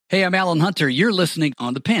Hey, I'm Alan Hunter. You're listening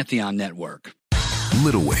on the Pantheon Network.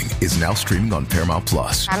 Little Wing is now streaming on Paramount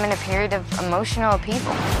Plus. I'm in a period of emotional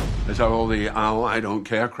upheaval. Is that all the I don't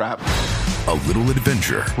care crap? A little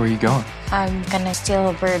adventure. Where are you going? I'm gonna steal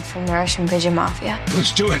a bird from the Russian pigeon mafia.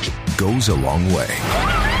 Let's do it. Goes a long way.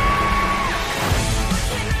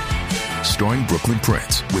 Starring Brooklyn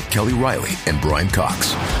Prince with Kelly Riley and Brian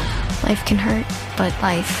Cox. Life can hurt, but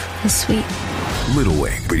life is sweet. Little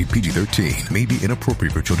Wing, rated PG-13, may be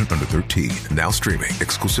inappropriate for children under 13. Now streaming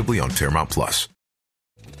exclusively on Paramount Plus.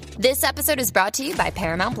 This episode is brought to you by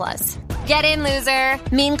Paramount Plus. Get in, loser!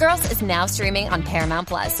 Mean Girls is now streaming on Paramount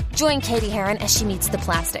Plus. Join Katie Heron as she meets the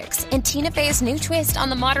plastics in Tina Fey's new twist on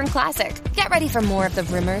the modern classic. Get ready for more of the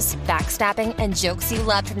rumors, backstabbing, and jokes you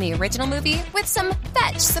loved from the original movie with some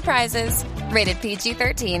fetch surprises. Rated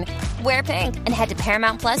PG-13. Wear pink and head to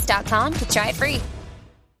ParamountPlus.com to try it free.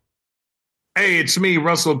 Hey, it's me,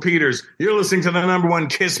 Russell Peters. You're listening to the #1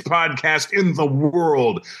 Kiss podcast in the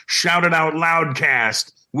world. Shout it out,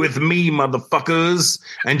 Loudcast. With me, motherfuckers.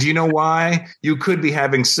 And do you know why? You could be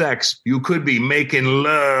having sex. You could be making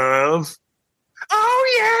love.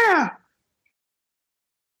 Oh, yeah.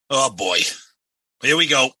 Oh, boy. Here we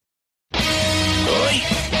go. This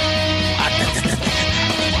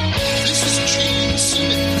is Gene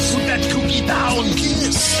Simmons. Put that cookie down.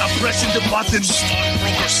 Kiss. Stop pressing the buttons.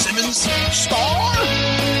 Grover Simmons. Star?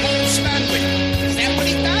 Stanley. Is that what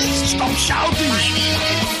he does? Stop shouting. My name is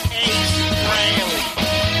Ace Riley.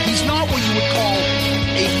 He's not what you would call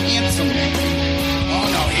a handsome man. Oh,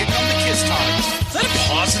 no. Here come the kiss times. Is that a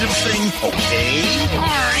positive thing? Okay. All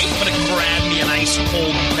right. I'm going to grab me a nice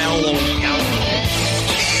cold mellow alcohol.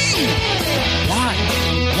 Why?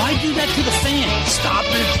 Why do that to the fan? Stop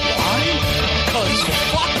it. Why? Because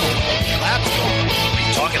fuck them. That's all. What are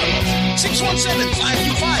you talking about?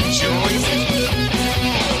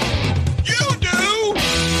 617-525-0850. You do?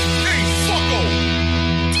 Hey, fucko.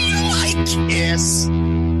 Do you like Kiss?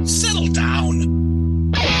 Settle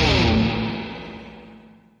down.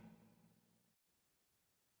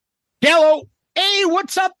 Hello. Hey,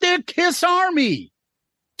 what's up there, Kiss Army?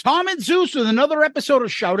 Tom and Zeus with another episode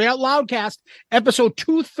of Shout It Out Loudcast, episode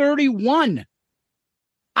 231.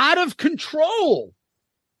 Out of Control.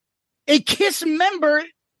 A Kiss member,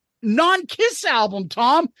 non-Kiss album,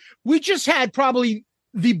 Tom. We just had probably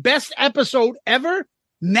the best episode ever.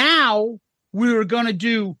 Now we're going to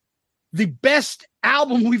do the best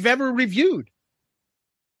album we've ever reviewed.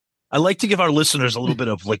 I like to give our listeners a little bit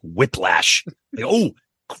of like whiplash. Like, oh,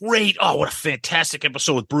 great. Oh, what a fantastic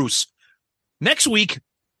episode with Bruce. Next week,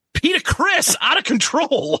 Peter Criss, Out of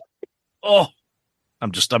Control. Oh,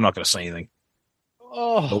 I'm not going to say anything.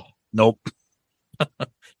 Oh, nope.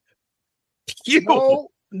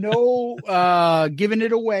 No, giving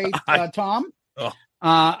it away, Tom.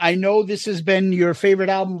 I know this has been your favorite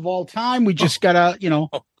album of all time. We just gotta,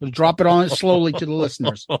 drop it on slowly to the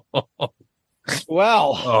listeners.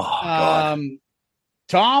 Well,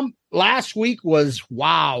 Tom, last week was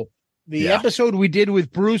wow. The episode we did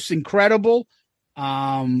with Bruce, incredible.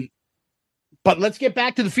 But let's get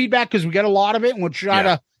back to the feedback because we got a lot of it, and we'll try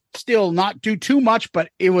to still not do too much. But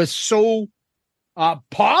it was so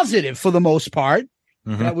positive for the most part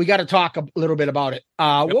that we got to talk a little bit about it.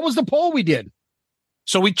 What was the poll we did?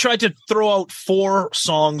 So we tried to throw out 4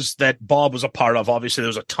 songs that Bob was a part of. Obviously, there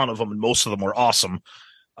was a ton of them, and most of them were awesome.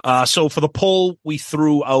 So for the poll, we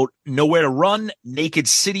threw out Nowhere to Run, Naked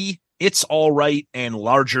City, It's All Right, and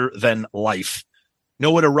Larger Than Life.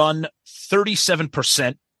 Nowhere to Run,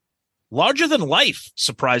 37%. Larger Than Life,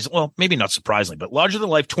 well, maybe not surprisingly, but Larger Than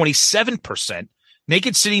Life, 27%.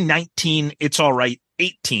 Naked City, 19%. It's All Right,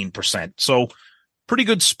 18%. So pretty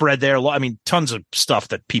good spread there. I mean, tons of stuff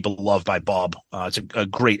that people love by Bob. It's a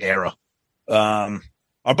great era. Our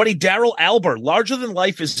buddy Daryl Albert, Larger Than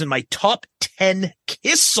Life is in my top 10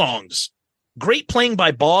 Kiss songs. Great playing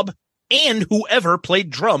by Bob, and whoever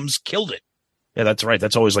played drums killed it. Yeah, that's right.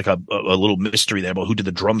 That's always like a little mystery there about who did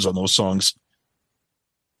the drums on those songs.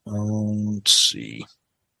 Let's see.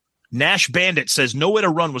 Nash Bandit says, Nowhere to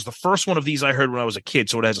Run was the first one of these I heard when I was a kid,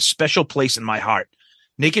 so it has a special place in my heart.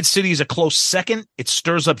 Naked City is a close second. It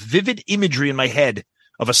stirs up vivid imagery in my head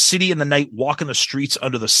of a city in the night walking the streets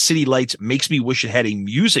under the city lights. Makes me wish it had a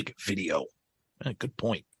music video. Good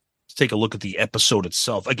point. Let's take a look at the episode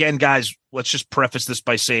itself. Again, guys, let's just preface this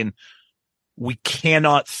by saying we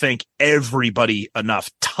cannot thank everybody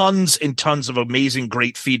enough. Tons and tons of amazing,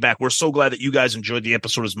 great feedback. We're so glad that you guys enjoyed the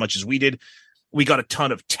episode as much as we did. We got a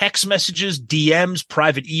ton of text messages, DMs,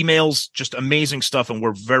 private emails, just amazing stuff. And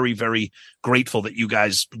we're very, very grateful that you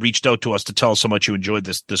guys reached out to us to tell us how much you enjoyed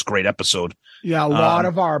this great episode. Yeah, a lot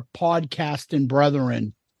of our podcasting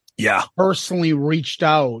brethren personally reached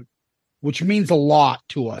out, which means a lot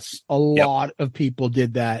to us. A lot of people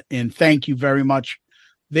did that. And thank you very much.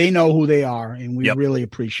 They know who they are, and we really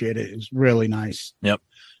appreciate it. It's really nice. Yep.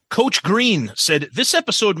 Coach Green said, this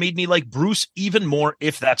episode made me like Bruce even more,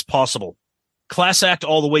 if that's possible. Class act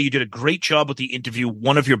all the way. You did a great job with the interview.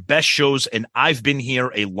 One of your best shows, and I've been here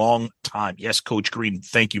a long time. Yes, Coach Green,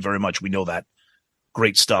 thank you very much. We know that.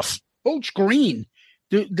 Great stuff. Coach Green,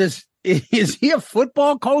 is he a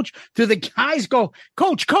football coach? Do the guys go,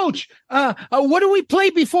 Coach, what do we play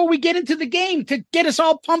before we get into the game to get us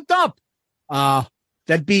all pumped up?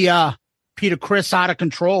 That'd be Peter Criss Out of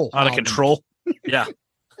Control. Out of Control? Yeah.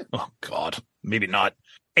 Oh, God. Maybe not.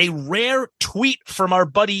 A rare tweet from our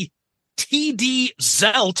buddy TD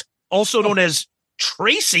Zelt, also known as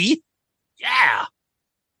Tracy. Yeah.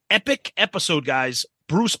 Epic episode, guys.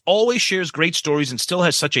 Bruce always shares great stories and still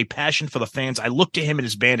has such a passion for the fans. I look to him and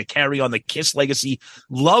his band to carry on the Kiss legacy.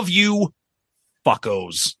 Love you,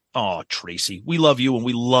 fuckos. Oh, Tracy, we love you, and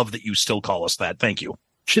we love that you still call us that. Thank you.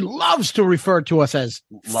 She loves to refer to us as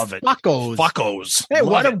love it. Fuckos. Fuckos. Hey,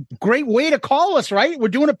 what a great way to call us, right? We're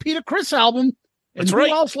doing a Peter Criss album. And That's right.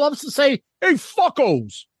 Who else loves to say, hey,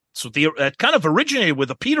 fuckos? So that kind of originated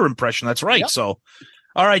with a Peter impression. That's right. Yep. So,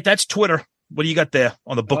 all right, that's Twitter. What do you got there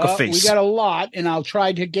on the Book of Face? We got a lot, and I'll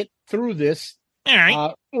try to get through this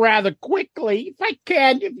rather quickly if I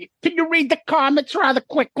can. Can you read the comments rather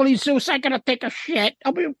quickly, Zeus? I gotta take a shit.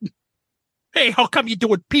 Hey, how come you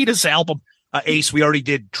doing Peter's album? Ace, we already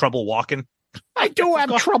did Trouble Walking. I do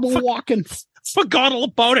have trouble walking. Forgot all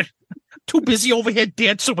about it. Too busy over here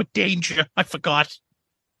dancing with Danger. I forgot.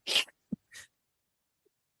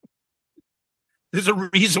 There's a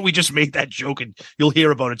reason we just made that joke, and you'll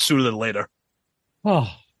hear about it sooner than later.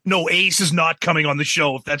 Oh. No, Ace is not coming on the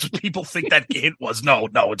show if that's what people think that hint was. No,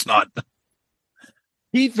 it's not.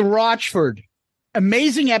 Keith Rochford.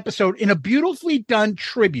 Amazing episode in a beautifully done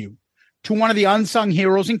tribute to one of the unsung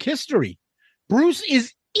heroes in history. Bruce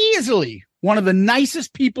is easily one of the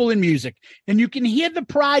nicest people in music, and you can hear the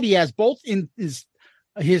pride he has both in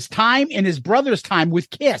his time and his brother's time with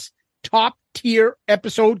Kiss. Top tier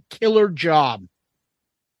episode, killer job.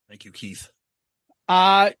 Thank you, Keith.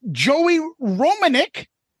 Joey Romanek,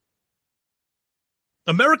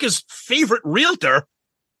 America's favorite realtor,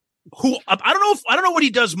 who I don't know what he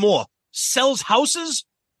does more, sells houses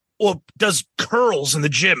or does curls in the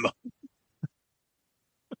gym.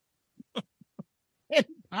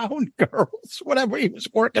 10-pound girls, whatever he was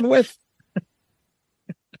working with.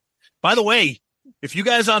 By the way, if you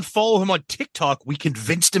guys aren't follow him on TikTok, we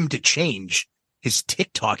convinced him to change his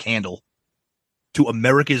TikTok handle to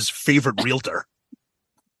America's favorite realtor.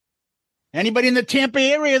 Anybody in the Tampa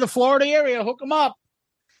area, the Florida area, hook him up.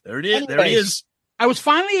 There it is. Anyways, there it is. I was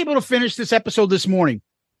finally able to finish this episode this morning.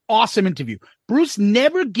 Awesome interview. Bruce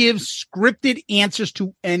never gives scripted answers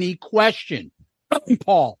to any question,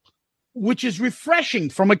 Paul, which is refreshing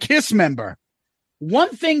from a Kiss member. One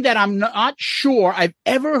thing that I'm not sure I've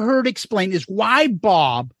ever heard explained is why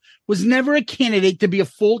Bob was never a candidate to be a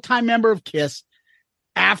full-time member of Kiss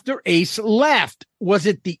after Ace left. Was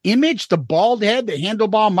it the image, the bald head, the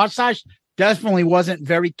handlebar mustache? Definitely wasn't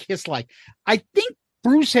very Kiss-like. I think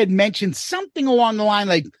Bruce had mentioned something along the line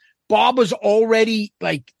like Bob was already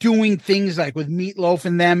like doing things like with Meatloaf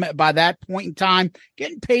and them by that point in time,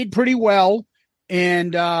 getting paid pretty well.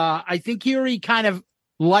 And I think here he kind of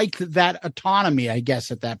liked that autonomy, I guess,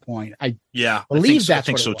 at that point. I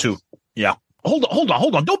think so too. Yeah. Hold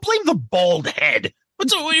on. Don't blame the bald head.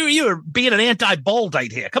 You're being an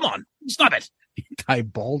anti-baldite here. Come on. Stop it.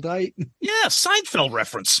 Anti-baldite? Yeah, Seinfeld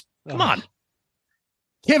reference. Come on.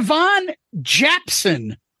 Kevon Japson.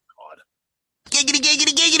 God.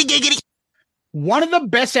 Giggity. One of the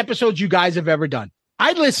best episodes you guys have ever done.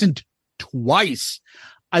 I listened twice.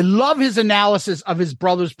 I love his analysis of his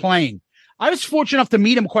brother's playing. I was fortunate enough to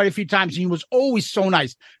meet him quite a few times, and he was always so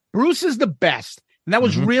nice. Bruce is the best, and that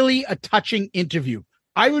was really a touching interview.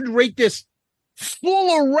 I would rate this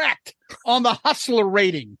full erect on the Hustler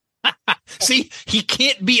rating. See, he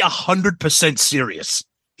can't be 100% serious.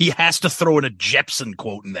 He has to throw in a Jepson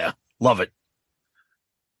quote in there. Love it.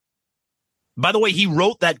 By the way, he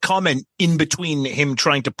wrote that comment in between him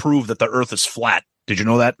trying to prove that the earth is flat. Did you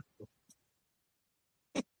know that?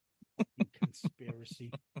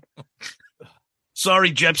 Conspiracy.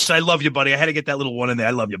 Sorry, Jepson. I love you, buddy. I had to get that little one in there.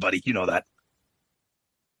 I love you, buddy. You know that.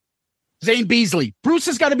 Zane Beasley. Bruce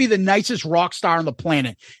has got to be the nicest rock star on the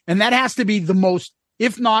planet. And that has to be the most,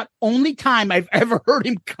 if not only time I've ever heard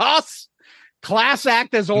him cuss. Class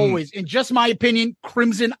act as always. In just my opinion,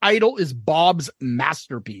 Crimson Idol is Bob's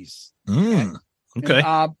masterpiece. Okay.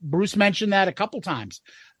 And, Bruce mentioned that a couple times.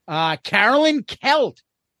 Carolyn Kelt.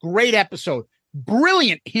 Great episode.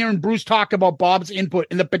 Brilliant hearing Bruce talk about Bob's input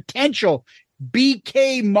and the potential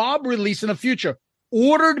BK mob release in the future.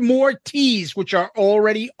 Ordered more teas, which are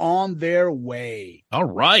already on their way. All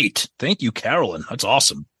right. Thank you, Carolyn. That's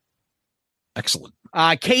awesome. Excellent.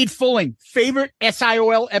 Cade Fulling, favorite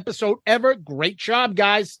SIOL episode ever. Great job,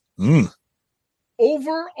 guys.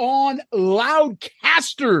 Over on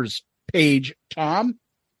Loudcasters page, Tom,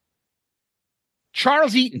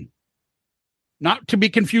 Charles Eaton, not to be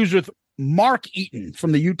confused with Mark Eaton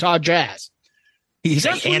from the Utah Jazz. He's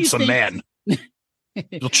a handsome man.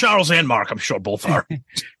 Well, Charles and Mark, I'm sure both are.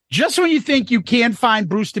 Just when you think you can't find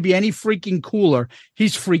Bruce to be any freaking cooler,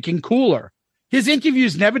 he's freaking cooler. His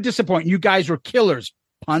interviews never disappoint. You guys were killers,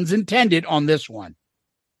 puns intended, on this one.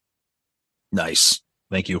 Nice.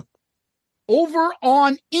 Thank you. Over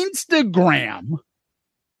on Instagram,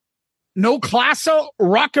 No Classa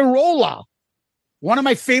Rockarola, one of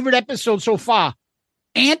my favorite episodes so far.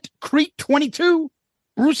 Ant Crete 22.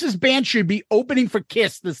 Bruce's band should be opening for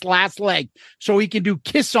Kiss this last leg so he can do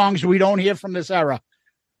Kiss songs we don't hear from this era.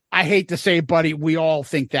 I hate to say it, buddy, we all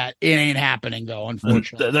think that. It ain't happening, though,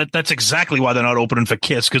 unfortunately. That's exactly why they're not opening for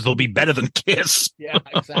Kiss, because they'll be better than Kiss. Yeah,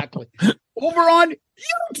 exactly. Over on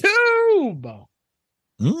YouTube.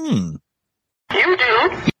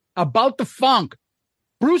 About the Funk.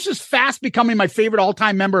 Bruce is fast becoming my favorite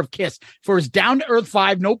all-time member of Kiss for his down-to-earth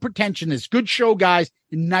vibe, no pretentiousness. Good show, guys.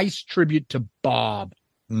 Nice tribute to Bob.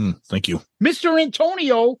 Thank you. Mr.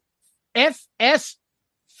 Antonio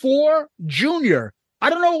FS4 Jr. I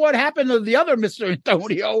don't know what happened to the other Mr.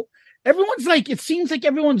 Antonio. Everyone's like, it seems like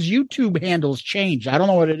everyone's YouTube handles changed. I don't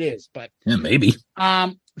know what it is, but yeah, maybe.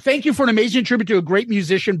 Thank you for an amazing tribute to a great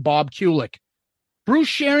musician, Bob Kulick. Bruce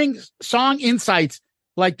sharing song insights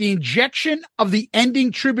like the injection of the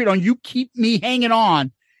ending tribute on You Keep Me Hanging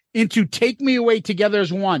On into Take Me Away Together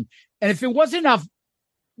as One. And if it wasn't enough,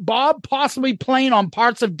 Bob possibly playing on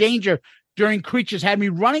Parts of Danger during Creatures had me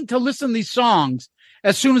running to listen to these songs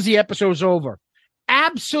as soon as the episode was over.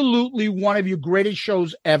 Absolutely one of your greatest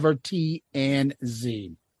shows ever, T and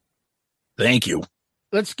Z. Thank you.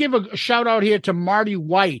 Let's give a shout out here to Marty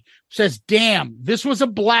White, who says, damn, this was a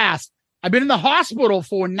blast. I've been in the hospital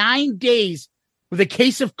for 9 days with a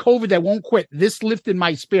case of COVID that won't quit. This lifted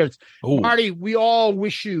my spirits. Ooh. Marty, we all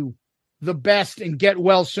wish you the best and get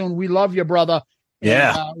well soon. We love you, brother.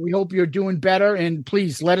 Yeah. And, we hope you're doing better. And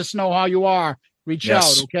please let us know how you are. Reach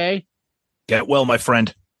out, okay? Get well, my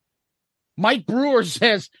friend. Mike Brewer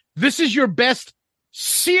says, this is your best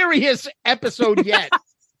serious episode yet.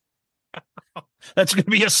 That's going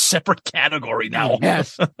to be a separate category now.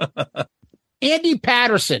 Yes. Andy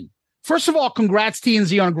Patterson. First of all, congrats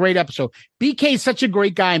TNZ on a great episode. BK is such a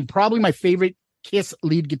great guy and probably my favorite Kiss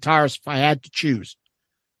lead guitarist if I had to choose.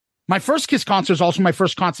 My first Kiss concert was also my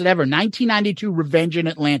first concert ever, 1992 Revenge in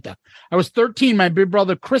Atlanta. I was 13. My big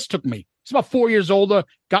brother Chris took me. He's about 4 years older,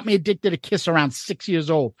 got me addicted to Kiss around 6 years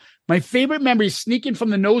old. My favorite memory is sneaking from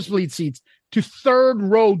the nosebleed seats to third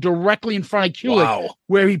row directly in front of Kulick,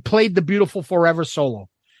 where he played the Beautiful Forever solo.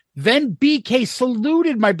 Then BK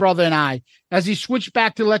saluted my brother and I as he switched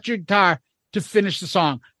back to electric guitar to finish the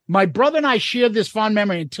song. My brother and I shared this fond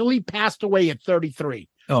memory until he passed away at 33.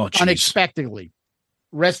 Unexpectedly.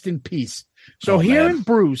 Rest in peace. So hearing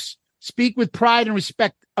Bruce speak with pride and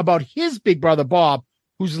respect about his big brother, Bob,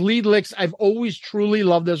 whose lead licks I've always truly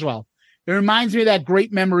loved as well. It reminds me of that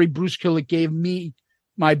great memory Bruce Kulick gave me,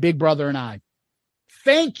 my big brother, and I.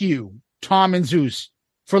 Thank you, Tom and Zeus,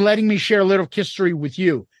 for letting me share a little history with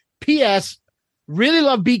you. P.S. Really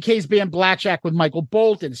love BK's band Blackjack with Michael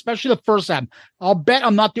Bolton, especially the first album. I'll bet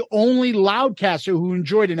I'm not the only Loudcaster who would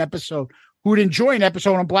enjoy an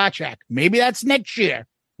episode on Blackjack. Maybe that's next year.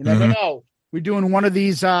 You never know. We're doing one of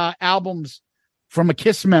these albums from a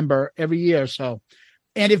Kiss member every year. So,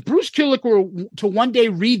 and if Bruce Kulick were to one day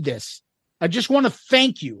read this, I just want to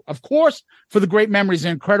thank you, of course, for the great memories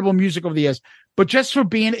and incredible music over the years, but just for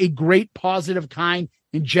being a great, positive, kind,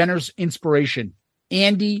 and generous inspiration.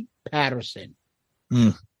 Andy Patterson.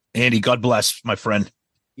 Andy, God bless, my friend.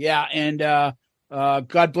 Yeah, and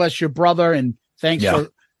God bless your brother, and thanks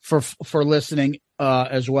for listening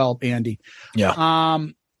as well, Andy. Yeah.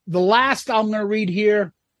 The last I'm going to read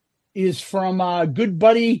here is from good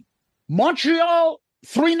buddy Montreal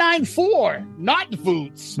 394, not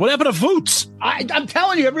Voots. What happened to Voots? I'm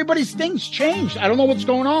telling you, everybody's things changed. I don't know what's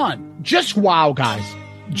going on. Just wow, guys.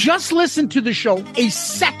 Just listen to the show a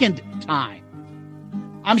second time.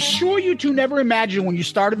 I'm sure you two never imagined when you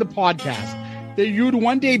started the podcast that you'd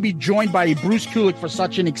one day be joined by a Bruce Kulick for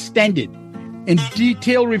such an extended and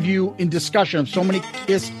detailed review and discussion of so many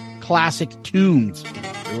Kiss classic tunes.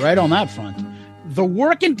 You're right on that front. The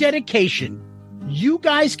work and dedication you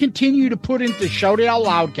guys continue to put into Shout It Out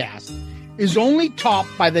Loudcast is only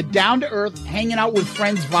topped by the down-to-earth, hanging out with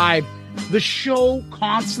friends vibe the show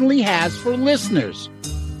constantly has for listeners.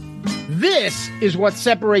 This is what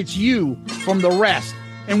separates you from the rest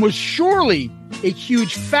and was surely a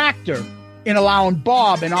huge factor in allowing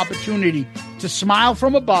Bob an opportunity to smile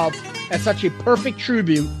from above as such a perfect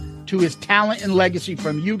tribute to his talent and legacy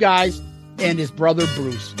from you guys and his brother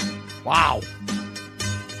Bruce. Wow.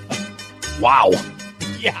 Wow.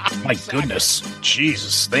 Yeah. My goodness.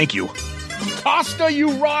 Jesus. Thank you. Costa,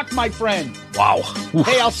 you rock, my friend. Wow. Oof.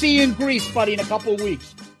 Hey, I'll see you in Greece, buddy, in a couple of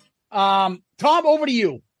weeks. Tom, over to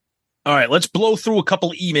you. All right, let's blow through a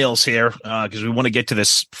couple emails here because we want to get to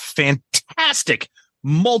this fantastic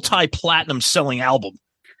multi-platinum selling album.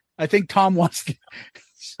 I think Tom wants to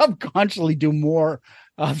subconsciously do more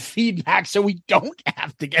feedback so we don't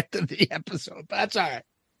have to get to the episode. But that's all right.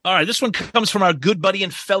 All right, this one comes from our good buddy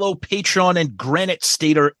and fellow Patreon and Granite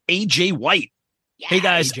Stater, AJ White. Yeah, hey,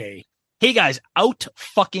 guys. AJ. Hey, guys, out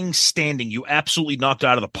fucking standing. You absolutely knocked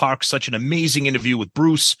out of the park. Such an amazing interview with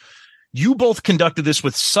Bruce. You both conducted this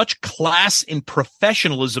with such class and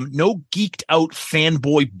professionalism, no geeked out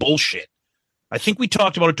fanboy bullshit. I think we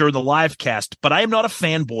talked about it during the live cast, but I am not a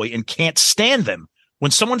fanboy and can't stand them.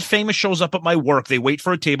 When someone famous shows up at my work, they wait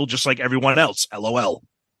for a table just like everyone else. LOL.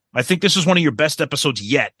 I think this is one of your best episodes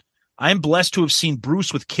yet. I am blessed to have seen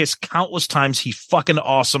Bruce with Kiss countless times. He's fucking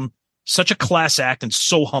awesome. Such a class act and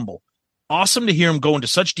so humble. Awesome to hear him go into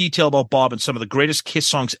such detail about Bob and some of the greatest Kiss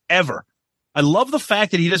songs ever. I love the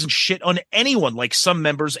fact that he doesn't shit on anyone like some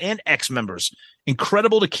members and ex-members.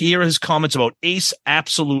 Incredible to hear his comments about Ace.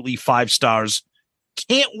 Absolutely 5 stars.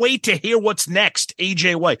 Can't wait to hear what's next,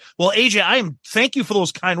 AJ White. Well, AJ, thank you for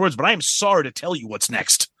those kind words, but I am sorry to tell you what's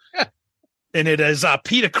next. And it is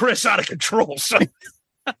Peter Criss out of control. So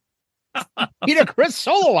Peter Criss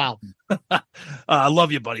solo album. I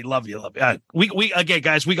love you, buddy. Love you. We again,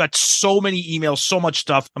 guys, we got so many emails, so much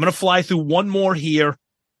stuff. I'm going to fly through one more here.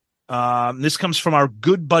 This comes from our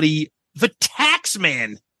good buddy, the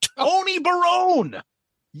Taxman, Tony Barone.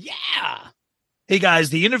 Yeah. Hey, guys,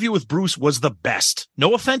 the interview with Bruce was the best.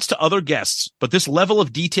 No offense to other guests, but this level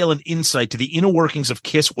of detail and insight to the inner workings of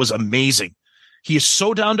Kiss was amazing. He is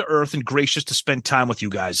so down to earth and gracious to spend time with you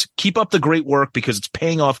guys. Keep up the great work because it's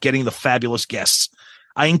paying off getting the fabulous guests.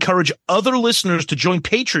 I encourage other listeners to join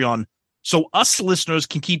Patreon so us listeners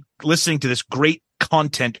can keep listening to this great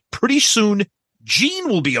content. Pretty soon, Gene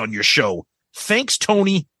will be on your show. Thanks,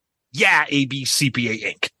 Tony. Yeah, ABCPA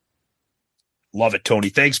Inc. Love it, Tony.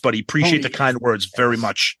 Thanks, buddy. Appreciate the kind words very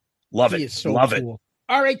much. Love it. So Love cool.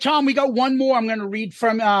 it. All right, Tom, we got one more I'm going to read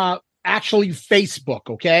from actually Facebook,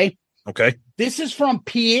 okay? Okay. This is from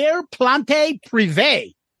Pierre Plante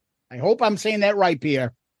Privé. I hope I'm saying that right,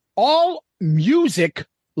 Pierre. All music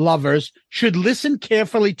lovers should listen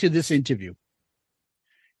carefully to this interview.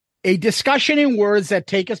 A discussion in words that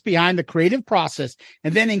take us behind the creative process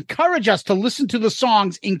and then encourage us to listen to the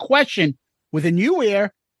songs in question with a new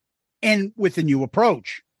ear and with a new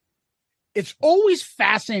approach. It's always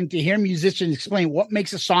fascinating to hear musicians explain what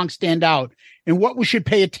makes a song stand out and what we should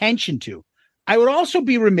pay attention to. I would also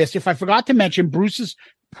be remiss if I forgot to mention Bruce's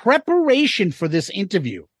preparation for this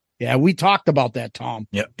interview. Yeah, we talked about that, Tom.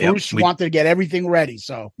 Yep. Bruce wanted to get everything ready.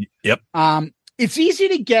 So, yep. It's easy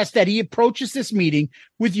to guess that he approaches this meeting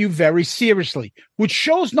with you very seriously, which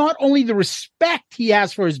shows not only the respect he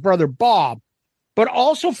has for his brother Bob, but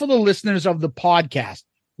also for the listeners of the podcast.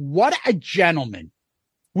 What a gentleman.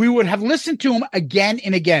 We would have listened to him again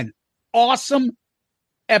and again. Awesome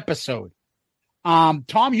episode.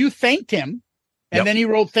 Tom, you thanked him, and then he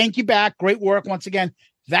wrote, thank you back. Great work once again.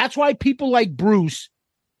 That's why people like Bruce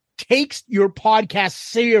takes your podcast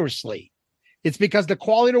seriously. It's because the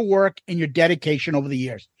quality of work and your dedication over the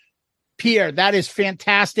years. Pierre, that is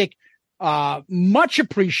fantastic. Much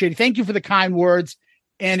appreciated. Thank you for the kind words.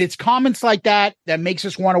 And it's comments like that that makes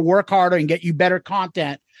us want to work harder and get you better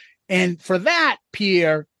content. And for that,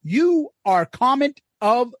 Pierre, you are comment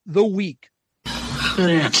of the week.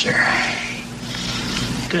 Good answer.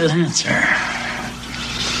 Good answer.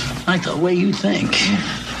 I like the way you think.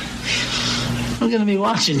 I'm going to be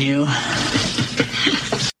watching you.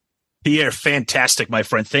 Pierre, fantastic, my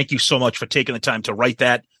friend. Thank you so much for taking the time to write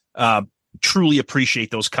that. Truly appreciate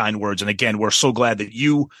those kind words. And again, we're so glad that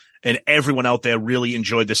you and everyone out there really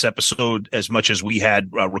enjoyed this episode as much as we had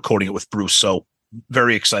recording it with Bruce. So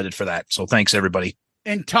very excited for that. So thanks, everybody.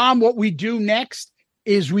 And Tom, what we do next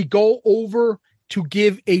is we go over to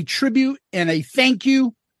give a tribute and a thank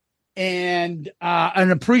you and an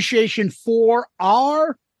appreciation for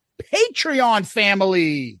our Patreon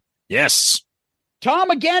family. Yes.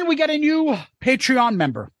 Tom, again, we got a new Patreon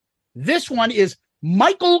member. This one is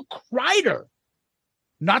Michael Kreider,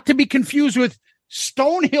 not to be confused with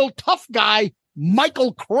Stonehill tough guy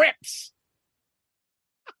Michael Cripps.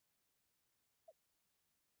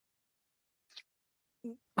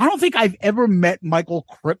 I don't think I've ever met Michael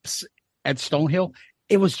Cripps at Stonehill.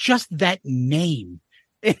 It was just that name.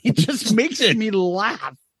 It just makes me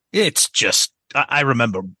laugh. It's just, I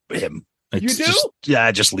remember him. It's you do?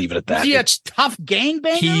 Just leave it at that. Was he a tough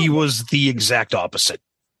gangbanger? He was the exact opposite.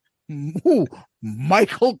 Ooh,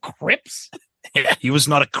 Michael Cripps? Yeah, he was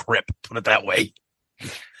not a Crip, put it that way.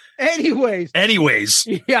 Anyways.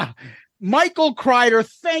 Yeah. Michael Kreider,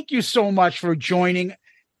 thank you so much for joining.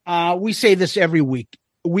 We say this every week.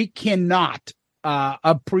 We cannot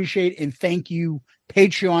appreciate and thank you,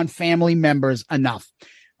 Patreon family members, enough.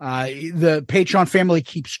 The Patreon family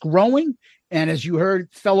keeps growing. And as you heard,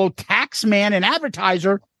 fellow taxman and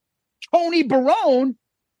advertiser, Tony Barone,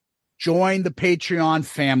 joined the Patreon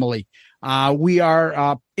family. We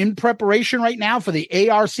are in preparation right now for the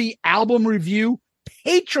ARC album review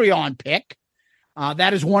Patreon pick.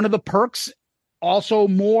 That is one of the perks. Also,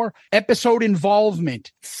 more episode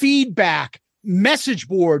involvement, feedback, message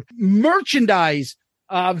board, merchandise,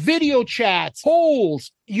 video chats,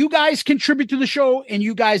 polls. You guys contribute to the show and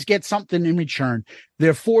you guys get something in return. There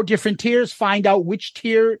are 4 different tiers. Find out which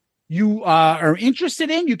tier you are interested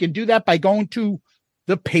in. You can do that by going to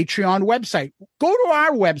the Patreon website. Go to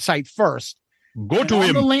our website first. Go to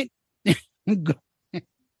him.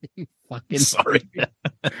 Fucking sorry.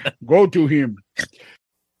 Go to him.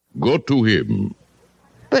 Go to him.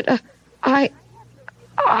 But I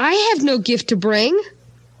have no gift to bring.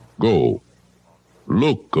 Go.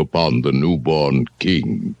 Look upon the newborn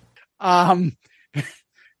king. Go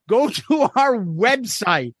to our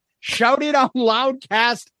website,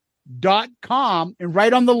 shoutitoutloudcast.com, and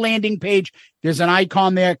right on the landing page, there's an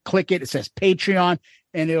icon there. Click it. It says Patreon,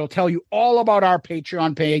 and it'll tell you all about our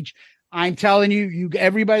Patreon page. I'm telling you,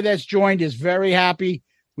 everybody that's joined is very happy.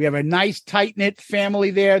 We have a nice, tight-knit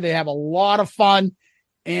family there. They have a lot of fun,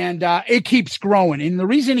 and it keeps growing. And the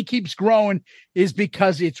reason it keeps growing is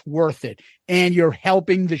because it's worth it, and you're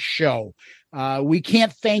helping the show. We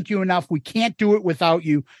can't thank you enough. We can't do it without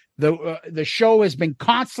you. The show has been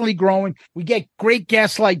constantly growing. We get great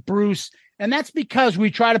guests like Bruce, and that's because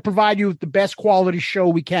we try to provide you with the best quality show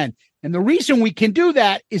we can. And the reason we can do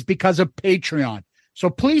that is because of Patreon. So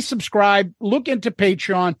please subscribe, look into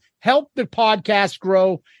Patreon, help the podcast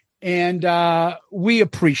grow, and we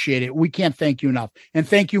appreciate it. We can't thank you enough. And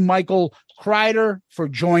thank you, Michael Kreider, for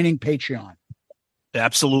joining Patreon.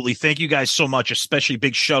 Absolutely. Thank you guys so much, especially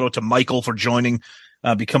big shout out to Michael for joining,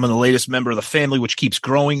 becoming the latest member of the family, which keeps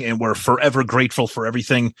growing, and we're forever grateful for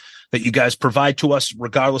everything that you guys provide to us,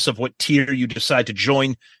 regardless of what tier you decide to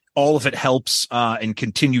join. All of it helps, and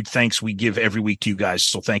continued thanks we give every week to you guys.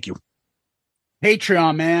 So thank you.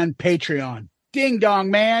 Patreon, man. Patreon. Ding dong,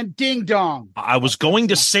 man. Ding dong. I was going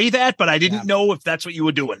to say that, but I didn't know if that's what you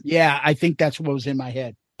were doing. Yeah, I think that's what was in my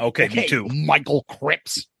head. Okay, me too. Michael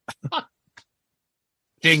Cripps.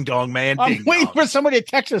 Ding dong, man. I'm ding waiting dong. for somebody to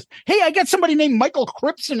text us. Hey, I got somebody named Michael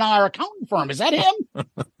Cripps in our accounting firm. Is that him?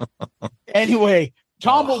 Anyway,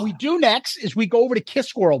 Tom, what we do next is we go over to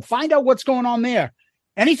Kiss World, find out what's going on there.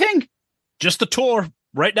 Anything? Just the tour.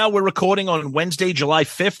 Right now, we're recording on Wednesday, July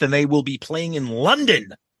 5th, and they will be playing in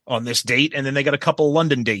London on this date. And then they got a couple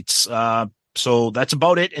London dates. So that's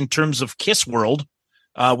about it in terms of Kiss World.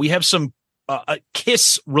 We have some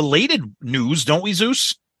Kiss-related news, don't we,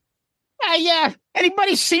 Zeus? Yeah.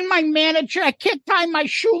 Anybody seen my manager? I can't tie my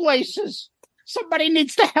shoelaces. Somebody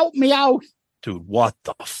needs to help me out. Dude, what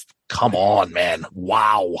the come on, man.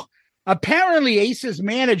 Wow. Apparently, Ace's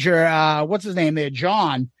manager, what's his name there,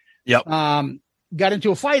 John, Yep. Got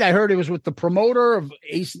into a fight. I heard it was with the promoter of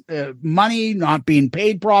Ace, money not being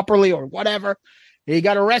paid properly or whatever. He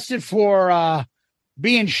got arrested for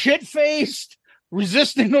being shit-faced,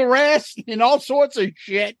 resisting arrest, and all sorts of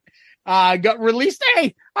shit. Got released.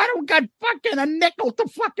 Hey, I don't got fucking a nickel to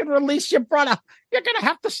fucking release your brother. You're going to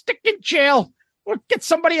have to stick in jail or get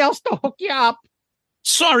somebody else to hook you up.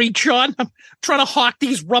 Sorry, John. I'm trying to hawk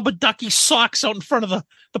these rubber ducky socks out in front of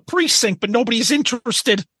the precinct, but nobody's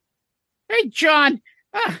interested. Hey, John,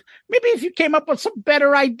 maybe if you came up with some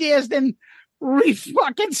better ideas than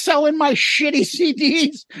fucking selling my shitty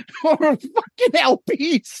CDs or fucking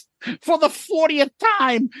LPs for the 40th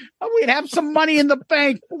time, we'd have some money in the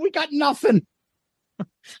bank. But we got nothing.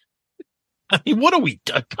 I mean, what are we?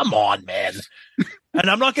 Come on, man. And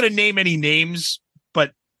I'm not going to name any names,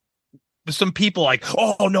 but some people like,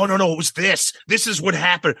 oh, no, it was this. This is what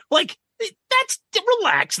happened. Like,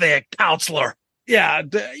 relax there, counselor. Yeah,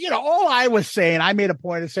 all I was saying, I made a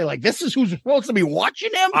point to say, like, this is who's supposed to be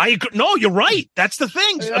watching him. No, you're right. That's the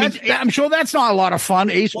thing. I'm sure that's not a lot of fun.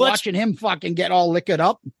 Ace watching him fucking get all liquored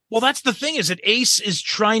up. Well, that's the thing, is that Ace is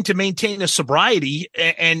trying to maintain a sobriety,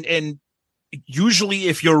 and usually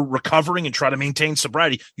if you're recovering and try to maintain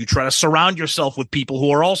sobriety, you try to surround yourself with people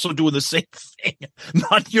who are also doing the same thing,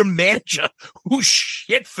 not your manager who's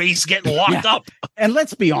shit-faced getting locked up. And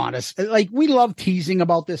let's be honest, like, we love teasing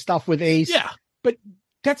about this stuff with Ace. Yeah. But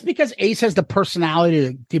that's because Ace has the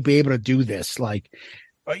personality to be able to do this. Like,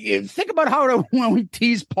 you think about when we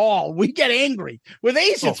tease Paul, we get angry. With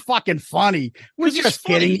Ace, it's fucking funny. We're just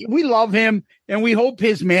kidding. We love him, and we hope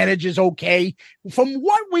his manager's okay. From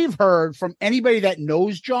what we've heard from anybody that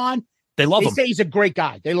knows John, they love him. They say he's a great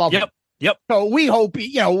guy. They love him. Yep. So we hope,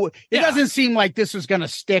 it doesn't seem like this is going to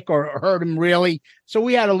stick or hurt him really. So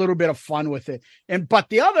we had a little bit of fun with it. But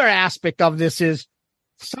the other aspect of this is,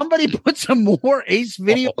 somebody put some more Ace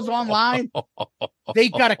videos online. They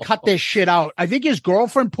got to cut this shit out. I think his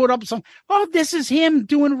girlfriend put up some, this is him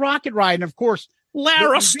doing rocket ride. And of course,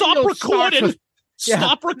 Lara, stop recording.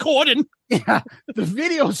 Stop recording. Yeah. The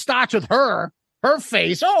video starts with her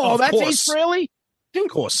face. That's Ace Frehley? Dude.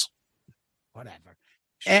 Of course. Whatever.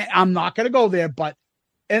 And I'm not going to go there,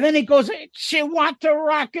 and then it goes, she wants to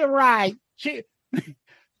rocket ride. Dude,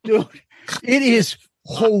 it is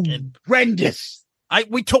horrendous.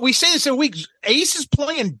 We say this in weeks. Ace is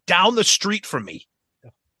playing down the street from me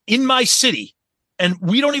in my city, and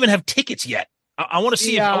we don't even have tickets yet. I want to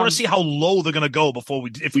see. I want to see how low they're going to go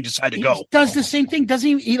if we decide to go. He does the same thing,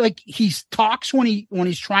 doesn't he? He talks when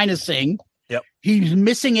he's trying to sing. Yep. He's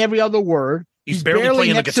missing every other word. He's barely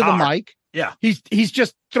playing next the guitar. To the mic. Yeah. He's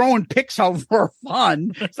just throwing picks out for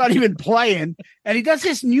fun. It's not even playing. And he does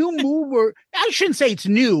this new move where, I shouldn't say it's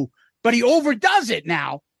new, but he overdoes it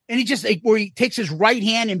now. And he just where he takes his right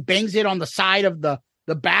hand and bangs it on the side of the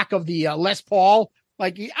back of the Les Paul.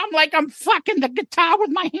 I'm fucking the guitar with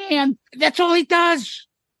my hand. That's all he does.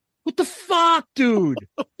 What the fuck, dude?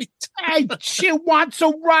 She wants a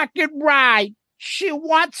rocket ride. She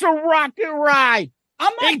wants a rocket ride.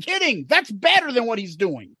 I'm not kidding. That's better than what he's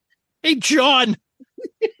doing. Hey, John,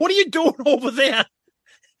 what are you doing over there?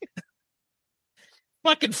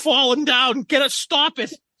 Fucking falling down. Stop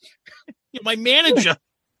it. You're my manager.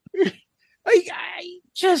 I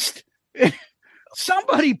just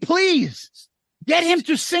somebody please get him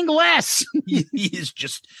to sing less. He is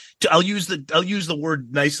just, I'll use the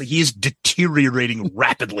word nicely, he is deteriorating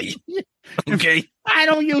rapidly. Okay. I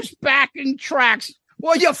don't use backing tracks.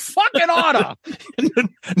 Well, you fucking oughta.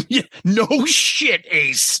 No shit,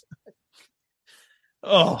 Ace.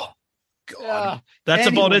 Oh God. That's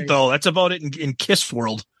about it though. That's about it in Kiss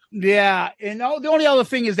world. Yeah, and the only other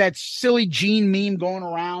thing is that silly Gene meme going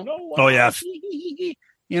around. Oh yeah,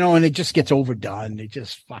 and it just gets overdone. It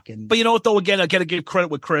just fucking. But you know what though? Again, I got to give credit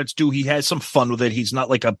what credit's due. He has some fun with it. He's not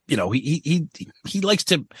like he likes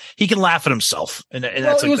to. He can laugh at himself, and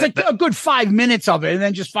that's it was a good 5 minutes of it, and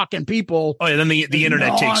then just fucking people. Oh yeah, then the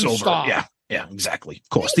internet takes over. Yeah, exactly. Of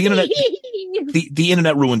course, the internet. the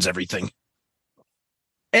internet ruins everything.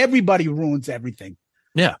 Everybody ruins everything.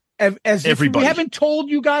 Yeah. As everybody. We haven't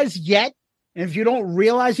told you guys yet, and if you don't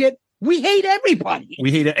realize yet, we hate everybody.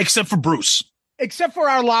 We hate it, except for Bruce. Except for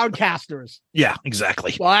our loudcasters. Yeah,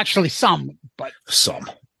 exactly. Well, actually, some, but some.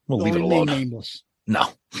 We'll leave it alone. Nameless. No.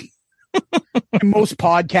 And most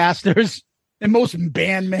podcasters, and most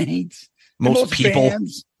bandmates, most people,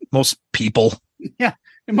 bands. Most people. Yeah,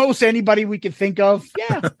 and most anybody we can think of.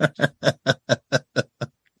 Yeah.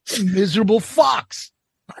 Miserable fucks.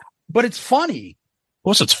 But it's funny. Of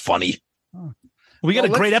course, it's funny. We got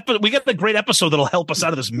the great episode that'll help us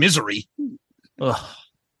out of this misery. Ugh.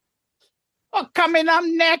 Coming up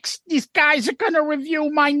next, these guys are going to review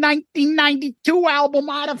my 1992 album,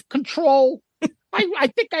 Out of Control.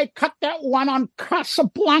 I think I cut that one on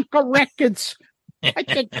Casablanca Records. I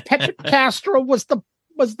think Pepe Castro was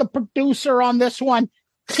the producer on this one.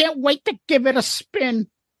 Can't wait to give it a spin.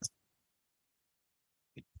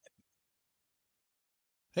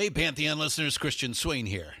 Hey, Pantheon listeners, Christian Swain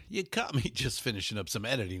here. You caught me just finishing up some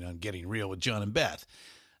editing on Getting Real with John and Beth.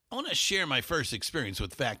 I want to share my first experience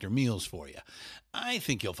with Factor meals for you. I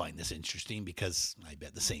think you'll find this interesting because I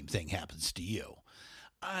bet the same thing happens to you.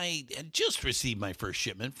 I had just received my first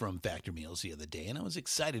shipment from Factor Meals the other day, and I was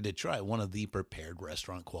excited to try one of the prepared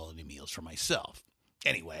restaurant quality meals for myself.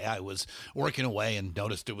 Anyway, I was working away and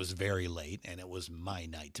noticed it was very late, and it was my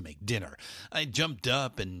night to make dinner. I jumped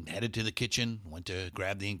up and headed to the kitchen, went to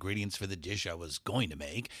grab the ingredients for the dish I was going to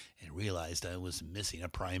make, and realized I was missing a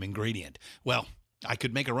prime ingredient. Well, I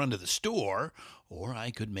could make a run to the store, or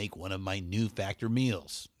I could make one of my new Factor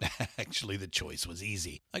meals. Actually, the choice was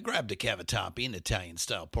easy. I grabbed a cavatappi, an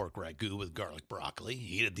Italian-style pork ragu with garlic broccoli,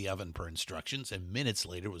 heated the oven per instructions, and minutes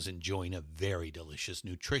later was enjoying a very delicious,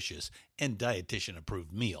 nutritious, and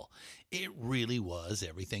dietitian-approved meal. It really was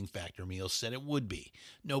everything Factor meals said it would be.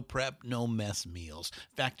 No prep, no mess meals.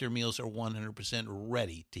 Factor meals are 100%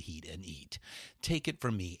 ready to heat and eat. Take it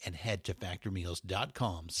from me and head to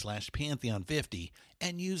factormeals.com/Pantheon50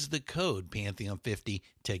 and use the code Pantheon50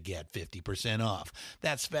 to get 50% off.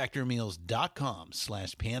 That's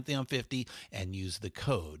factormeals.com/Pantheon50 and use the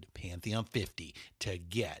code Pantheon50 to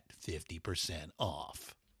get 50%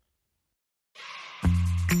 off.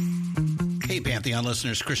 Hey, Pantheon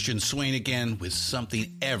listeners, Christian Swain again with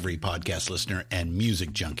something every podcast listener and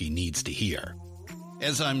music junkie needs to hear.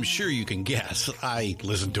 As I'm sure you can guess, I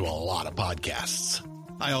listen to a lot of podcasts.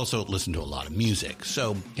 I also listen to a lot of music,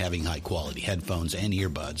 so having high-quality headphones and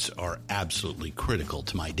earbuds are absolutely critical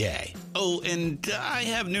to my day. Oh, and I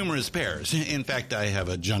have numerous pairs. In fact, I have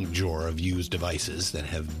a junk drawer of used devices that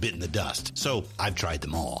have bitten the dust, so I've tried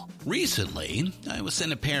them all. Recently, I was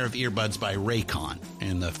sent a pair of earbuds by Raycon,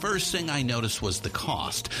 and the first thing I noticed was the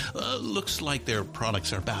cost. Looks like their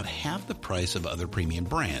products are about half the price of other premium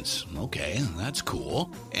brands. Okay, that's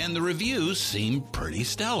cool. And the reviews seem pretty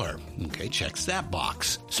stellar. Okay, checks that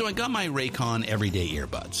box. So I got my Raycon everyday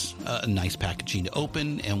earbuds. A nice packaging to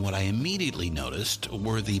open, and what I immediately noticed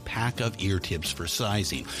were the pack of ear tips for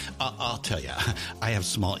sizing. I'll tell you, I have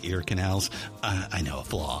small ear canals. I know a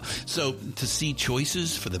flaw. So to see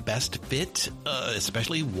choices for the best fit,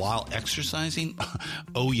 especially while exercising,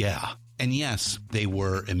 oh yeah. And yes, they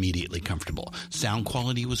were immediately comfortable. Sound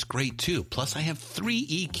quality was great too. Plus, I have 3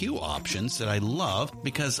 EQ options that I love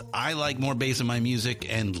because I like more bass in my music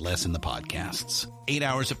and less in the podcasts. 8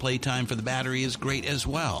 hours of playtime for the battery is great as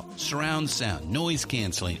well. Surround sound, noise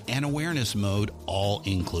canceling, and awareness mode all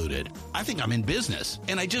included. I think I'm in business.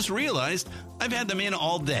 And I just realized I've had them in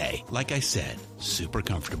all day. Like I said, super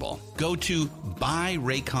comfortable. Go to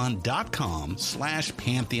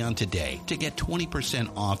buyraycon.com/Pantheon today to get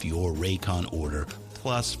 20% off your Raycon order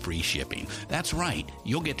plus free shipping. That's right.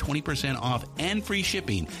 You'll get 20% off and free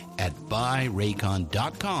shipping at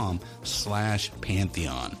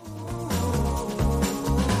buyraycon.com/Pantheon.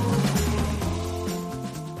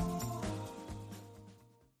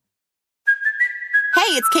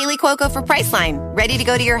 Hey, it's Kaylee Cuoco for Priceline. Ready to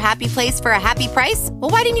go to your happy place for a happy price?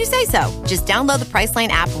 Well, why didn't you say so? Just download the Priceline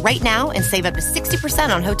app right now and save up to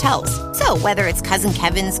 60% on hotels. So whether it's Cousin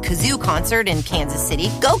Kevin's Kazoo Concert in Kansas City,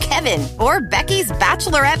 go Kevin, or Becky's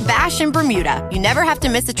Bachelorette Bash in Bermuda, you never have to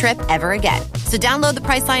miss a trip ever again. So download the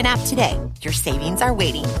Priceline app today. Your savings are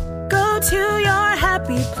waiting. Go to your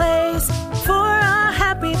happy place for a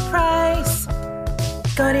happy price.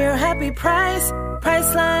 Go to your happy price,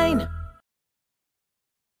 Priceline.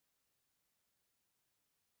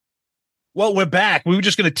 Well, we're back. We were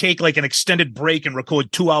just going to take like an extended break and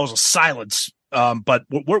record 2 hours of silence. But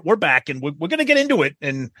we're back and we're going to get into it.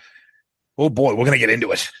 And oh boy, we're going to get into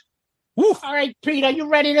it. Woo. All right, Pete, are you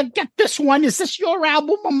ready to get this one? Is this your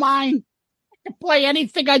album or mine? I can play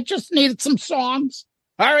anything. I just needed some songs.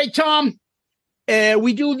 All right, Tom.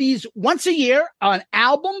 We do these once a year, an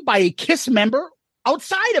album by a Kiss member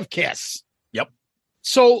outside of Kiss. Yep.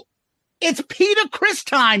 So it's Peter Criss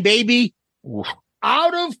time, baby. Ooh.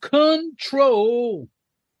 Out of Control.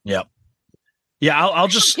 Yep. Yeah, I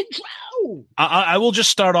will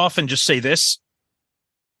just start off and just say this.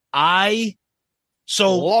 Love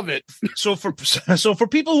it. So for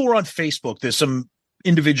people who are on Facebook, there's some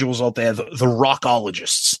individuals out there, the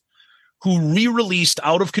rockologists, who re-released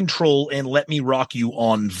Out of Control and Let Me Rock You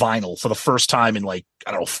on vinyl for the first time in like,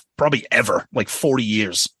 I don't know, probably ever, like 40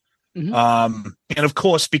 years. Mm-hmm. And of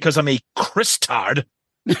course, because I'm a Christard,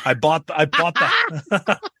 I bought the I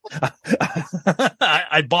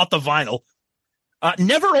bought the vinyl.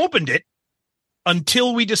 Never opened it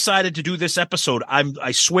until we decided to do this episode.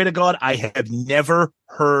 I swear to God, I have never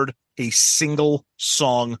heard a single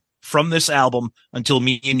song from this album until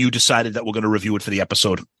me and you decided that we're going to review it for the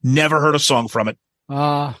episode. Never heard a song from it.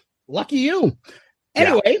 Lucky you.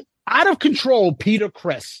 Anyway, Out of Control, Peter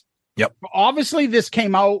Criss. Yep. Obviously, this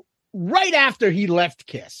came out right after he left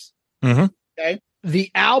Kiss. Mm-hmm. Okay.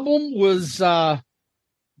 The album was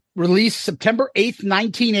released September 8th,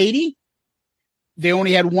 1980. They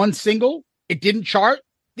only had one single. It didn't chart.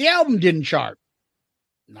 The album didn't chart.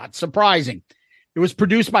 Not surprising. It was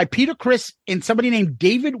produced by Peter Criss and somebody named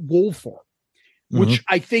David Woolford, which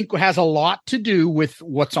I think has a lot to do with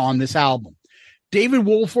what's on this album. David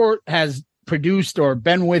Woolford has produced or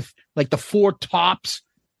been with like the Four Tops,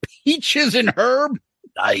 Peaches and Herb.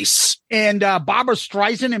 Nice. And Barbara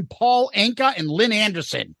Streisand and Paul Anka and Lynn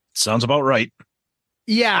Anderson. Sounds about right.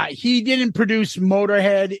 Yeah, he didn't produce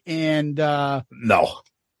Motorhead and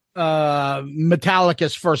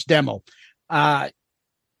Metallica's first demo.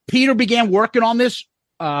 Peter began working on this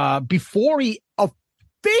before he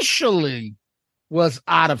officially was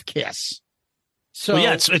out of Kiss. So well,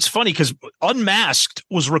 yeah, it's funny because Unmasked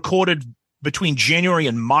was recorded between January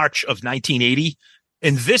and March of 1980,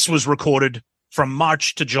 and this was recorded from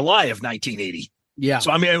March to July of 1980. Yeah.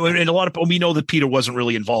 So I mean, and a lot of we know that Peter wasn't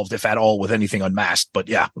really involved, if at all, with anything Unmasked. But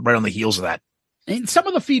yeah, right on the heels of that. And some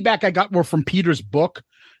of the feedback I got were from Peter's book.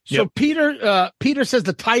 So Peter says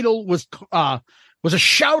the title was a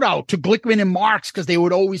shout out to Glickman and Marx because they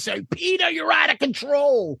would always say, "Peter, you're out of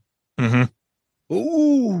control." Mm-hmm.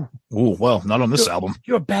 Ooh, well, not on this album.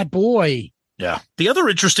 You're a bad boy. Yeah. The other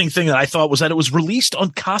interesting thing that I thought was that it was released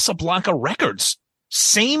on Casablanca Records,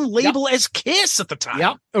 same label as Kiss at the time.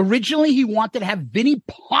 Yeah. Originally, he wanted to have Vinnie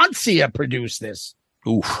Poncia produce this.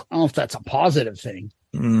 Oof. I don't know if that's a positive thing.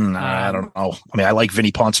 I don't know. I mean, I like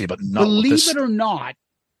Vinnie Poncia, but not believe it or not,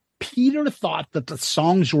 Peter thought that the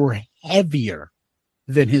songs were heavier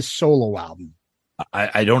than his solo album.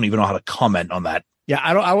 I don't even know how to comment on that. Yeah,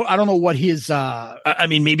 I don't know what his. I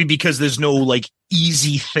mean, maybe because there's no like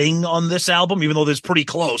easy thing on this album, even though there's pretty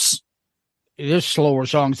close. There's slower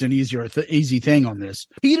songs than easy thing on this.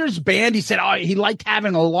 Peter's band, he said, he liked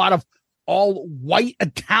having a lot of all white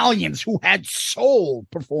Italians who had soul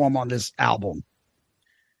perform on this album.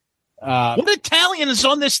 What Italian is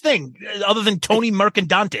on this thing other than Tony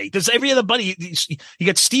Mercandante? Does every other buddy? You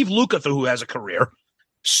got Steve Lukather, who has a career.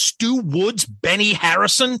 Stu Woods, Benny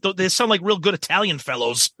Harrison. They sound like real good Italian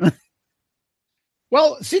fellows.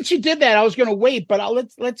 Well, since you did that, I was going to wait, but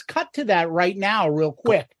let's cut to that right now, real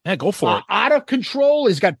quick. Yeah, go for it. Out of Control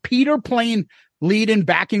has got Peter playing lead and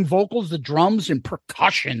backing vocals, the drums and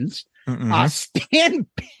percussions. Mm-hmm. Stan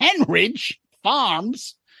Penridge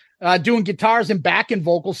Farms doing guitars and backing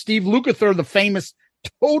vocals. Steve Lukather, the famous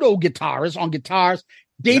Toto guitarist, on guitars.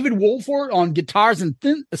 David Wolford on guitars and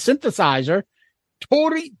synthesizer.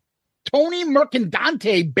 Tony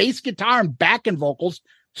Mercandante, bass guitar and backing vocals.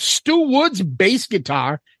 Stu Woods, bass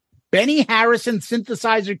guitar. Benny Harrison,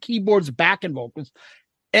 synthesizer, keyboards, backing vocals.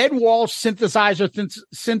 Ed Walsh,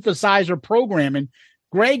 synthesizer programming.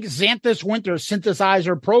 Greg Xanthus Winter,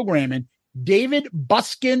 synthesizer programming. David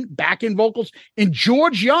Buskin, backing vocals. And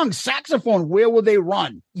George Young, saxophone. Where will they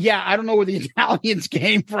run? Yeah, I don't know where the Italians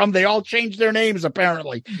came from. They all changed their names,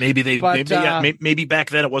 apparently. Maybe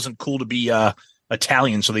back then it wasn't cool to be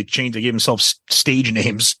Italian, so they gave themselves stage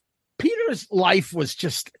names. Peter's life was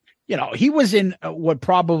just, he was in what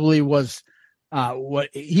probably was what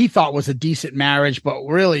he thought was a decent marriage, but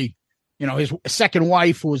really, his second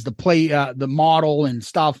wife, who was the model and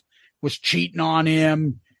stuff, was cheating on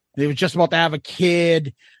him. They were just about to have a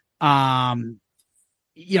kid. He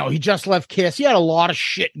just left Kiss. He had a lot of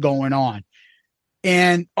shit going on.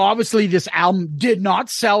 And obviously this album did not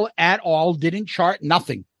sell at all, didn't chart,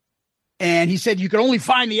 nothing. And he said you could only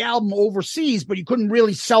find the album overseas, but you couldn't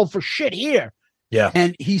really sell for shit here. Yeah.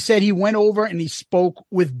 And he said he went over and he spoke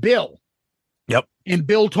with Bill. Yep. And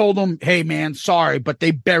Bill told him, "Hey, man, sorry, but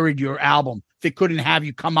they buried your album. They couldn't have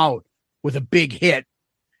you come out with a big hit."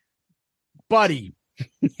 Buddy,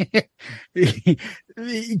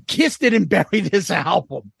 Kiss didn't bury this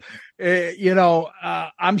album.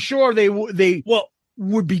 I'm sure they would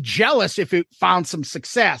be jealous if it found some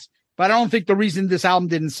success. But I don't think the reason this album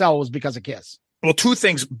didn't sell was because of Kiss. Well, two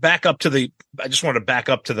things. I just wanted to back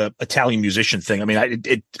up to the Italian musician thing. I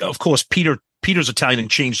mean, of course, Peter's Italian and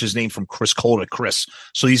changed his name from Chris Cole to Chris.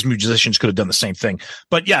 So these musicians could have done the same thing.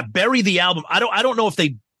 But yeah, bury the album. I don't know if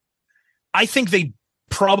I think they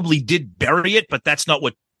probably did bury it, but that's not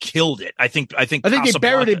what killed it. I think they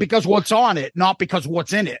buried it because what's on it, not because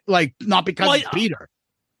what's in it. Like, not because it's Peter.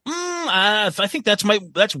 I think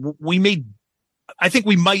I think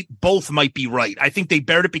we both might be right. I think they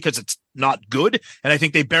buried it because it's not good, and I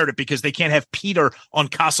think they buried it because they can't have Peter on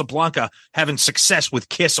Casablanca having success with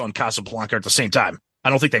Kiss on Casablanca at the same time. I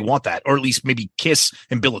don't think they want that, or at least maybe Kiss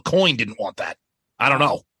and Bill Aucoin didn't want that. I don't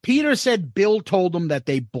know. Peter said Bill told him that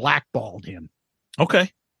they blackballed him.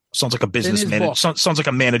 Okay, sounds like a business manager. Sounds like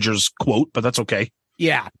a manager's quote, but that's okay.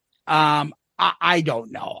 Yeah, I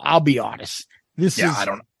don't know. I'll be honest. I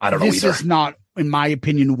don't know this either. Is not, in my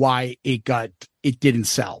opinion, why it didn't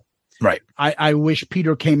sell. Right. I wish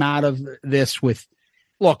Peter came out of this with,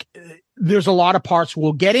 look, there's a lot of parts.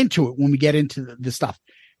 We'll get into it when we get into the stuff.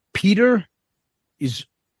 Peter is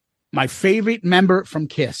my favorite member from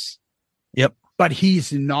Kiss. Yep. But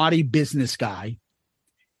he's not a business guy,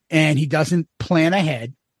 and he doesn't plan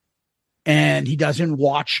ahead. and he doesn't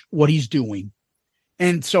watch what he's doing.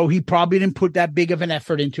 And so he probably didn't put that big of an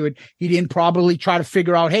effort into it. He didn't probably try to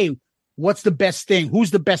figure out, hey, what's the best thing?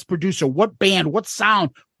 Who's the best producer? What band? What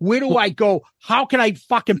sound? Where do I go? How can I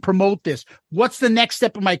fucking promote this? What's the next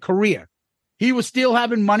step of my career? He was still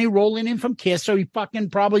having money rolling in from Kiss, so he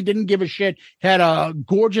fucking probably didn't give a shit. Had a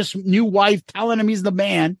gorgeous new wife telling him he's the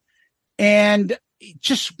man, and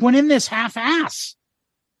just went in this half-ass.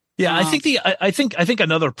 Yeah, I think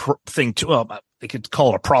another thing too. Well, they could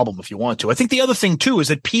call it a problem if you want to. I think the other thing too is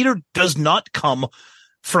that Peter does not come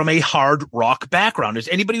from a hard rock background. As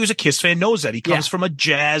anybody who's a Kiss fan knows that he comes from a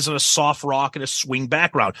jazz and a soft rock and a swing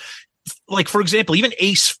background. Like for example, even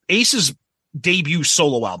Ace's debut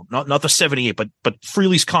solo album, not the 78, but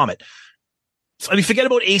Frehley's Comet. I mean, forget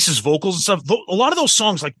about Ace's vocals and stuff. A lot of those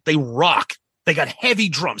songs, like, they rock. They got heavy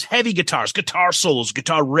drums, heavy guitars, guitar solos,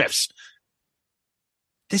 guitar riffs.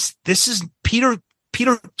 This is Peter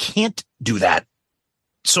can't do that.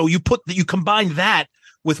 So you combine that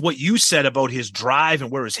with what you said about his drive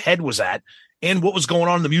and where his head was at and what was going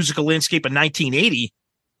on in the musical landscape in 1980.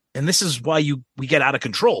 And this is why we get out of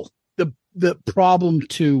control. The problem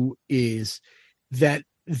too is that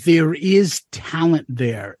there is talent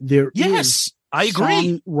there. I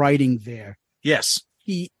agree. Songwriting there. Yes.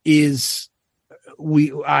 He is,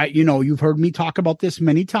 you've heard me talk about this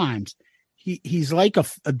many times. He's like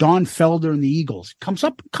a Don Felder in the Eagles. Comes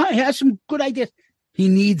up, has some good ideas. He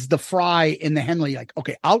needs the Fry and the Henley. Like,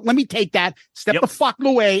 okay, let me take that, step the fuck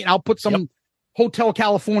away, and I'll put some Hotel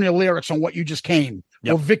California lyrics on what you just came,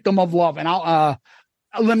 or Victim of Love, and I'll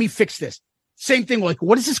let me fix this. Same thing. Like,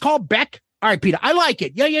 what is this called? Beck? All right, Peter, I like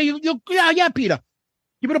it. Yeah, Peter.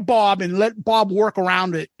 Give it a Bob and let Bob work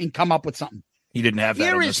around it and come up with something. He didn't have that.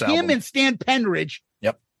 Here on is this him album. and Stan Pendridge.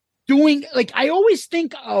 Yep. Doing, like, I always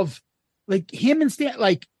think of like him and Stan,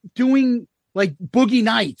 like doing like Boogie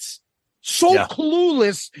Nights. So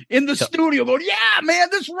clueless in the studio, going, yeah, man,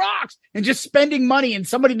 this rocks. And just spending money and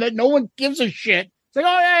somebody that no one gives a shit. It's like,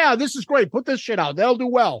 oh yeah, this is great. Put this shit out. They'll do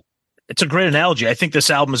well. It's a great analogy. I think this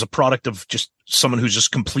album is a product of just someone who's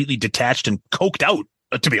just completely detached and coked out,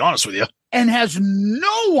 to be honest with you. And has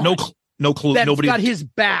no one. No clue. That's Nobody got his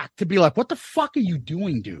back to be like, what the fuck are you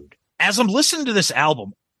doing, dude? As I'm listening to this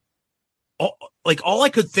album, all I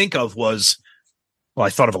could think of was, well, I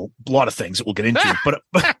thought of a lot of things that we'll get into, but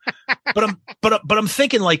I'm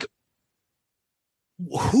thinking, like,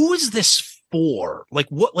 who is this for?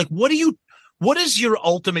 What is your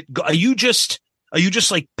ultimate? Are you just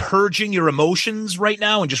like purging your emotions right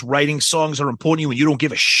now and just writing songs that are important to you and you don't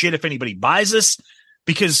give a shit if anybody buys this?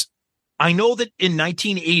 Because I know that in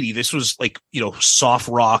 1980, this was like, soft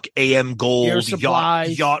rock, AM Gold, Air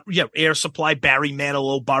Supply, Air Supply, Barry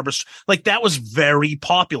Manilow, Barbara, like that was very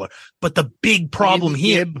popular. But the big problem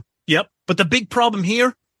here, but the big problem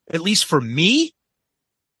here, at least for me,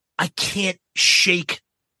 I can't shake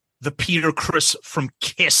the Peter Criss from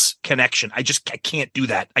Kiss connection. I can't do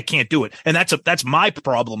that. I can't do it. And that's my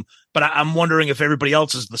problem. But I'm wondering if everybody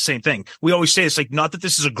else is the same thing. We always say it's like, not that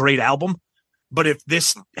this is a great album, but if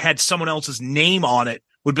this had someone else's name on it,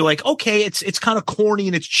 would be like, okay, it's kind of corny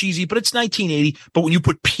and it's cheesy, but it's 1980. But when you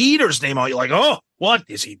put Peter's name on it, you're like, oh, what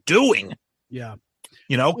is he doing? Yeah.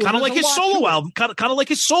 Kind of like his solo album, kind of like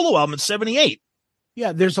his solo album in 78.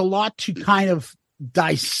 Yeah. There's a lot to kind of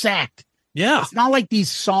dissect. Yeah. It's not like these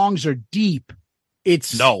songs are deep.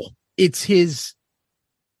 It's knowing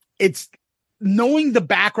the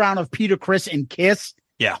background of Peter Criss and Kiss.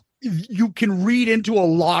 Yeah. You can read into a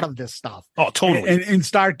lot of this stuff. Oh, totally.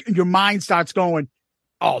 And your mind starts going,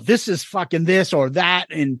 oh, this is fucking this or that.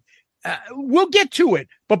 And we'll get to it.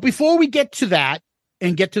 But before we get to that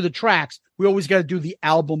and get to the tracks, we always got to do the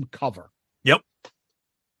album cover. Yep.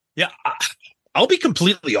 Yeah. I'll be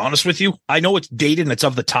completely honest with you. I know it's dated and it's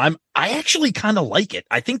of the time. I actually kind of like it.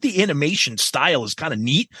 I think the animation style is kind of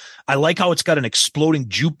neat. I like how it's got an exploding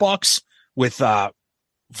jukebox with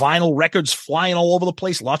vinyl records flying all over the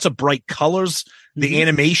place. Lots of bright colors. The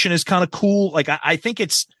animation is kind of cool. Like I think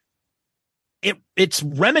it's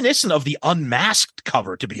reminiscent of the Unmasked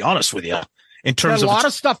cover, to be honest with you. In terms of a lot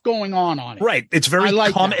of stuff going on it. Right. It's very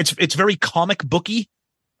it's very comic booky.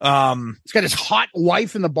 It's got his hot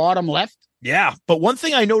wife in the bottom left. Yeah. But one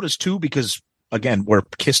thing I noticed too, because again, we're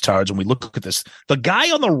Kiss tards and we look at this, the guy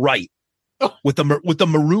on the right with the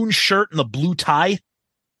maroon shirt and the blue tie.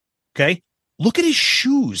 Okay. Look at his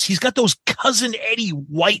shoes. He's got those Cousin Eddie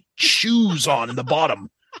white shoes on in the bottom.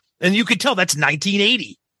 And you can tell that's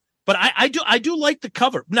 1980. But I do like the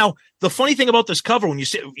cover. Now, the funny thing about this cover, when you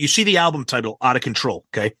see the album title, Out of Control,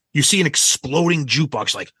 okay? You see an exploding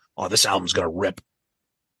jukebox, like, oh, this album's going to rip.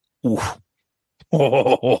 Ooh.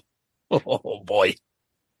 Oh, boy.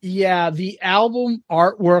 Yeah, the album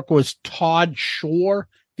artwork was Todd Shore.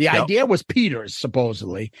 The idea was Peter's,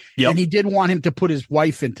 supposedly. And he did want him to put his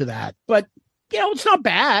wife into that. But, it's not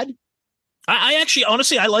bad. I actually,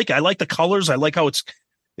 honestly, I like it. I like the colors. I like how it's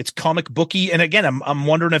comic booky. And again, I'm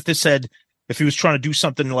wondering if if he was trying to do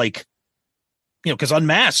something like, because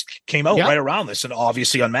Unmasked came out right around this, and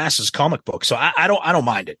obviously Unmasked is comic book. So I don't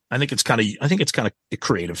mind it. I think it's kind of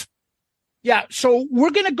creative. Yeah, so we're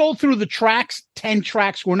going to go through the tracks, 10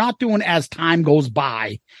 tracks. We're not doing as time goes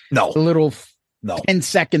by. No. The little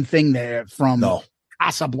 10-second thing there from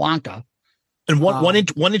Casablanca. And one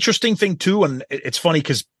interesting thing, too, and it's funny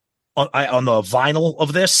because on the vinyl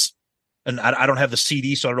of this, and I don't have the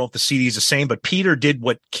CD, so I don't know if the CD is the same, but Peter did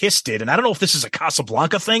what Kiss did, and I don't know if this is a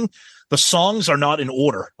Casablanca thing. The songs are not in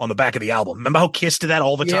order on the back of the album. Remember how Kiss did that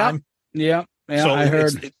all the time? Yeah, so I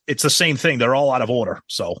heard. It's the same thing. They're all out of order,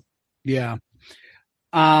 so... Yeah.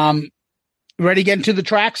 Ready to get into the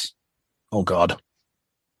tracks? Oh, God.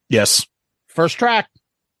 Yes. First track.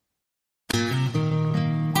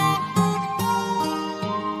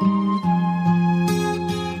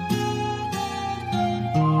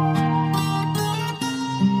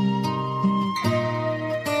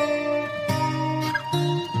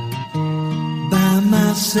 By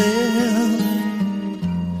myself,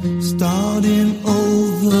 starting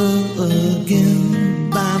over again.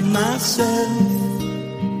 By myself,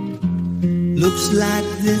 looks like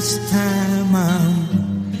this time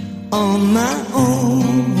I'm on my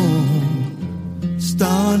own,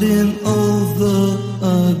 starting over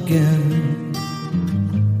again.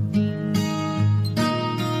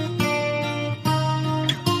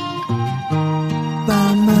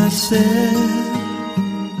 By myself,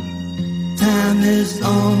 time is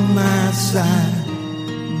on my side.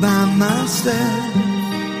 By myself,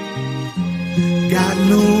 got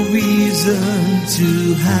no reason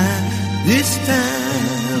to hide. This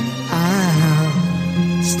time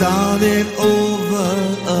I'm starting over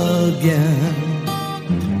again.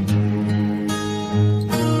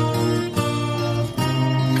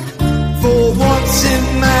 For once in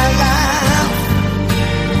my life,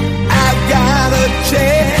 I've got a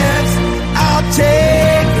chance. I'll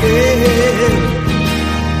take it.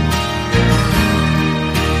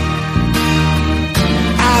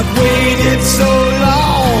 I've waited so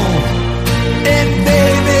long, and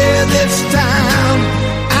baby, this time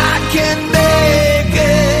I can make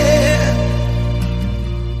it.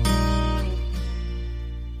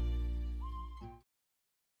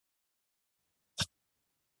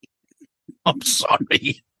 I'm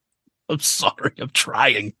sorry. I'm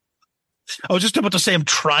trying. I was just about to say I'm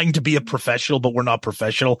trying to be a professional, but we're not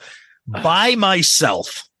professional. By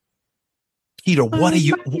myself. Peter, what are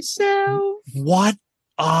you? What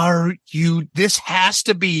are you? This has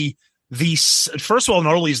to be first of all,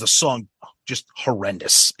 not only is the song just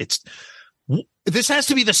horrendous, this has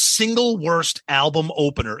to be the single worst album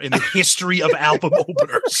opener in the history of album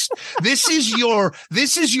openers. This is your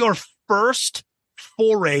first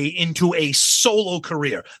foray into a solo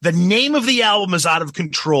career. The name of the album is Out of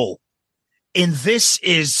Control, and this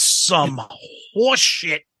is some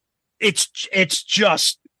horseshit. It's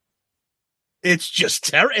just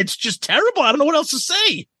terrible. It's just terrible. I don't know what else to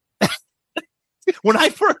say. When I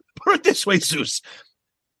first put it this way, Zeus,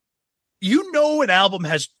 an album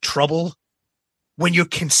has trouble when you're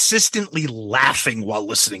consistently laughing while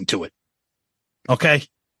listening to it. Okay.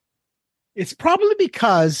 It's probably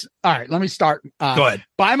because, all right, let me start. Go ahead.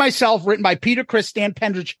 By Myself, written by Peter Criss, Stan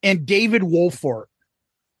Pendrich, and David Wolfart.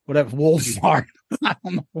 Whatever, Wolfart. I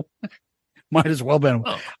don't know. Might as well been.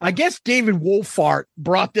 Oh. I guess David Wolfart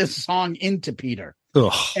brought this song into Peter.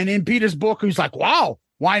 Ugh. And in Peter's book, he's like, wow,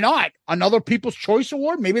 why not? Another People's Choice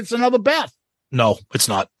Award? Maybe it's another Beth. No, it's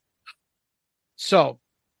not. So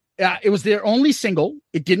it was their only single.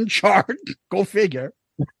 It didn't chart. Go figure.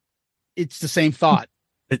 It's the same thought.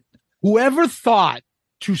 Whoever thought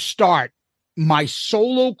to start my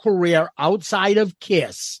solo career outside of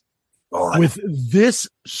Kiss with this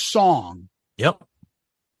song. Yep.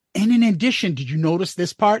 And in addition, did you notice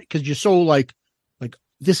this part? Because you're so like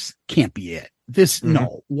this can't be it.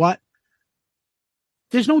 No, what?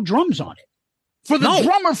 There's no drums on it. For the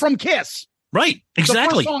drummer from Kiss. Right.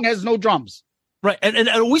 Exactly. The first song has no drums. Right. And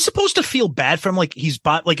are we supposed to feel bad for him? Like is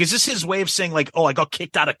this his way of saying like, oh, I got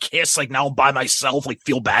kicked out of Kiss. Like now I'm by myself. Like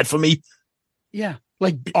feel bad for me. Yeah.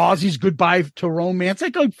 Like Ozzy's Goodbye to Romance.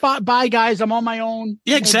 Like bye guys. I'm on my own.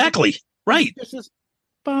 Yeah, exactly. Right. This is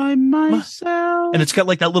By Myself. And it's got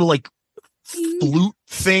like that little like flute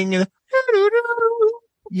thing.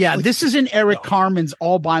 Yeah. This is in Eric Carmen's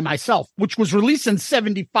All By Myself, which was released in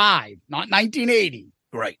 1975, not 1980.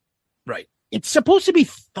 Right. it's supposed to be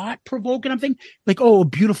thought-provoking. I'm thinking, like, oh,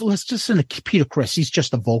 beautiful. Let's just listen to Peter Criss. He's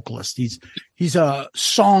just a vocalist. He's a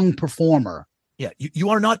song performer. Yeah, you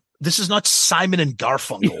are not. This is not Simon and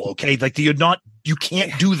Garfunkel, okay? Like you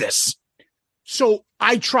can't do this. So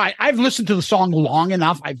I try. I've listened to the song long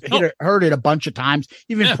enough. I've heard it a bunch of times,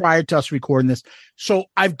 even prior to us recording this. So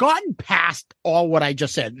I've gotten past all what I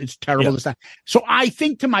just said. It's terrible this time. So I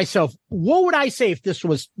think to myself, what would I say if this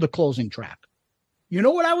was the closing track? You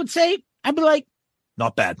know what I would say? I'd be like,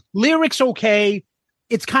 not bad. Lyrics okay.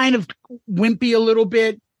 It's kind of wimpy a little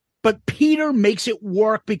bit, but Peter makes it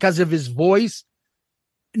work because of his voice.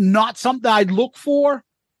 Not something I'd look for.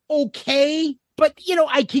 Okay. But,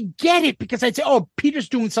 I could get it because I'd say, oh, Peter's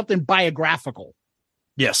doing something biographical.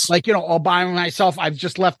 Yes. Like, all by myself, I've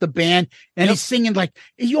just left the band. And he's singing like,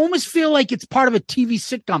 you almost feel like it's part of a TV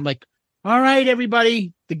sitcom. Like, all right,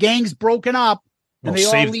 everybody, the gang's broken up. And they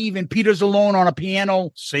all leave, and Peter's alone on a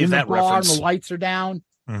piano in the bar, and the lights are down.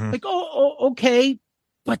 Mm-hmm. Like, okay.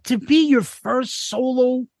 But to be your first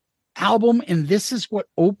solo album, and this is what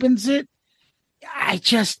opens it,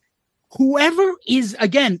 whoever is,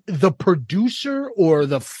 again, the producer or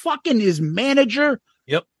the fucking his manager,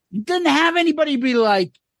 didn't have anybody be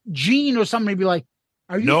like Gene or somebody be like,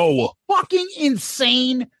 are you fucking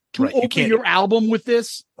insane to open your album with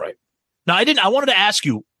this? Right. Now, I wanted to ask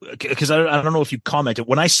you, because I don't know if you commented,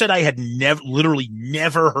 when I said I had literally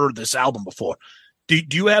never heard this album before, do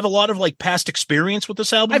you have a lot of like past experience with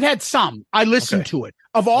this album? I've had some. I listened to it.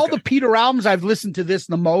 Of all the Peter albums, I've listened to this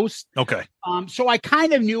the most. Okay. So I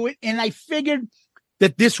kind of knew it, and I figured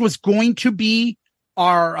that this was going to be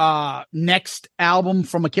our next album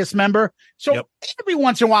from a Kiss member. So every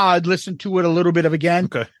once in a while, I'd listen to it a little bit again.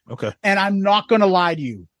 Okay. And I'm not going to lie to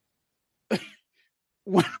you.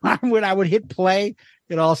 When I would hit play,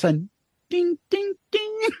 it all of a sudden, ding, ding,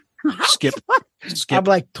 ding. Skip. I'm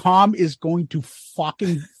like, Tom is going to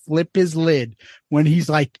fucking flip his lid when he's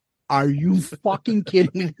like, are you fucking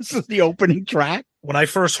kidding me? This is the opening track. When I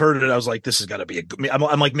first heard it, I was like, this has got to be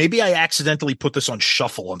I'm like, maybe I accidentally put this on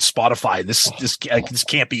shuffle on Spotify. This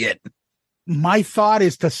can't be it. My thought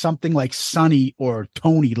is to something like Sonny or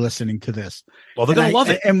Tony listening to this. Well, they're going to love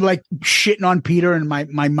it. I'm like shitting on Peter, and my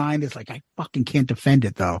mind is like, I fucking can't defend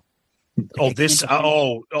it though. And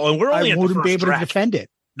we're only I wouldn't be able to defend it.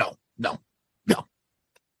 No.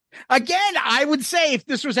 Again, I would say if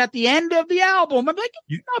this was at the end of the album, I'm like,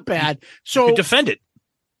 not bad. So you defend it.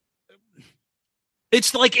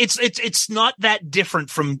 It's like it's not that different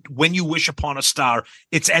from When You Wish Upon a Star.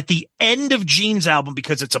 It's at the end of Gene's album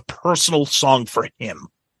because it's a personal song for him.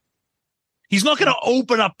 He's not going to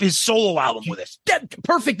open up his solo album with it.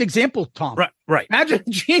 Perfect example, Tom. Right. Imagine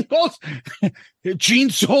Gene goes, Gene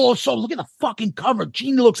solo. So look at the fucking cover.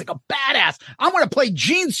 Gene looks like a badass. I'm going to play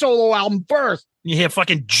Gene's solo album first. You hear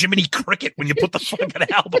fucking Jiminy Cricket when you put the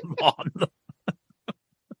fucking album on.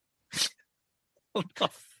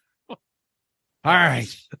 All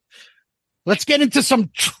right. Let's get into some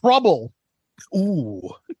trouble. Ooh.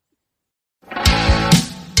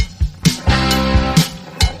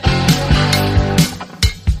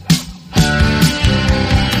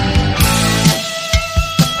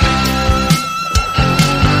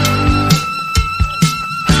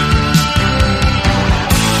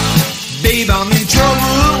 Babe, I'm in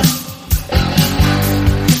trouble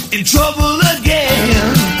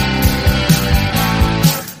again.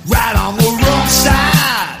 Right on the wrong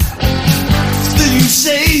side. Still you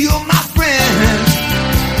say you're my friend.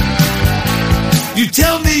 You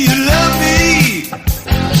tell me you love me.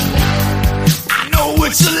 I know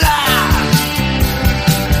it's a lie.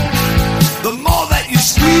 The more that you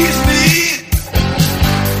squeeze me,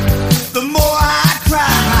 the more I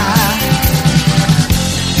cry.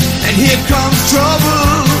 And here comes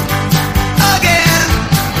trouble again.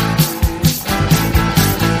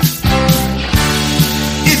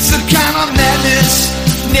 It's the kind of madness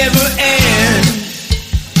never ends.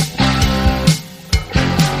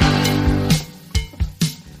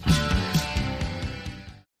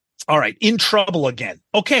 All right, In Trouble Again.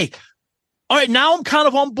 Okay. All right, now I'm kind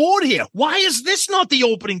of on board here. Why is this not the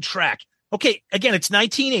opening track? Okay, again, it's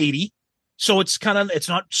 1980. So it's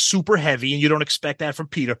not super heavy, and you don't expect that from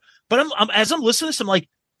Peter. But as I'm listening to this, I'm like,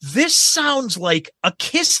 this sounds like a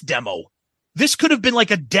Kiss demo. This could have been like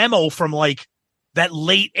a demo from like that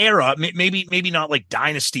late era. Maybe not like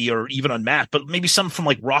Dynasty or even Unmasked, but maybe something from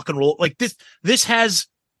like rock and roll. Like this has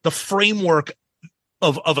the framework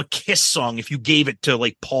of a Kiss song if you gave it to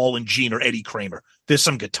like Paul and Gene or Eddie Kramer. There's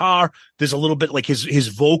some guitar. There's a little bit like his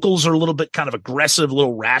vocals are a little bit kind of aggressive, a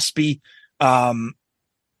little raspy.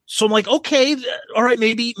 So I'm like, okay, all right,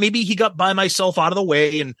 maybe he got By Myself out of the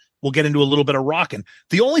way, and we'll get into a little bit of rocking.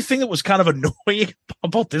 The only thing that was kind of annoying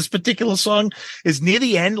about this particular song is near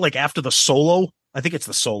the end, like after the solo, I think it's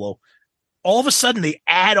the solo, all of a sudden they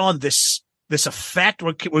add on this effect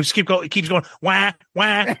where it keeps going, wah,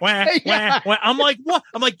 wah, wah, wah, wah. I'm like, what?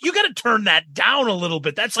 I'm like, you got to turn that down a little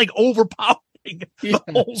bit. That's like overpowering the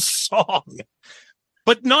whole song,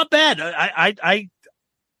 but not bad.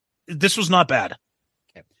 This was not bad.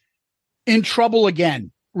 In Trouble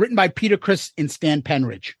Again, written by Peter Criss and Stan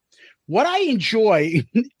Penridge. What I enjoy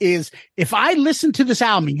is if I listen to this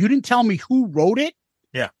album and you didn't tell me who wrote it,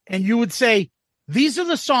 yeah, and you would say, these are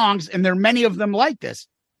the songs, and there are many of them like this,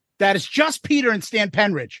 that is just Peter and Stan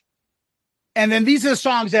Penridge. And then these are the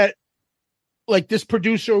songs that, like, this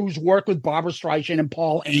producer who's worked with Barbra Streisand and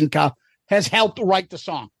Paul Anka has helped write the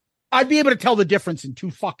song. I'd be able to tell the difference in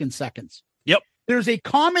 2 fucking seconds. Yep. There's a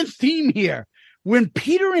common theme here. When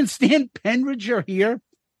Peter and Stan Penridge are here,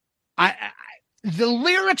 the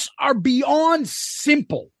lyrics are beyond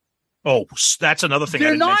simple. Oh, that's another thing. They're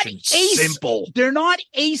I didn't not mention. Simple. They're not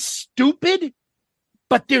stupid,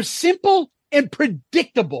 but they're simple and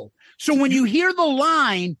predictable. So when you hear the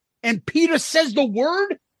line and Peter says the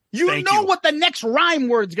word, you know what the next rhyme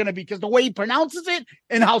word's going to be because the way he pronounces it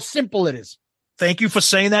and how simple it is. Thank you for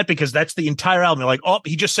saying that because that's the entire album. You're like, oh,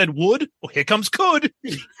 he just said would. Well, here comes could.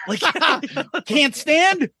 Like, can't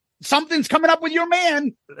stand. Something's coming up with your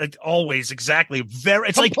man. Always, exactly.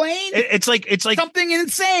 It's Complain. It's like something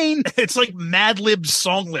insane. It's like Mad Lib's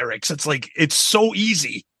song lyrics. It's like it's so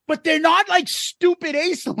easy. But they're not like stupid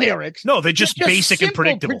Ace lyrics. No, they're just basic simple,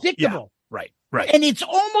 and predictable. Yeah, right. And it's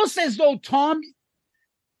almost as though Tom,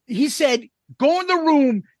 he said, go in the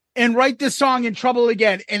room and write this song In Trouble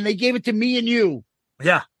Again. And they gave it to me and you.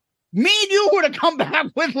 Yeah. Me and you would have come back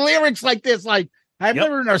with lyrics like this. Like, I've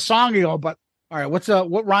never written a song ago, but all right,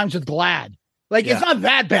 what rhymes with glad? Like, it's not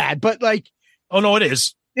that bad, but like. Oh, no, it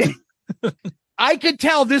is. I could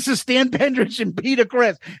tell this is Stan Penridge and Peter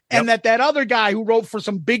Criss, and that other guy who wrote for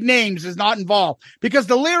some big names is not involved because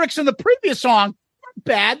the lyrics in the previous song weren't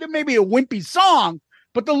bad. They're maybe a wimpy song,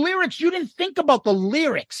 but the lyrics, you didn't think about the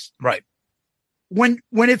lyrics. Right. When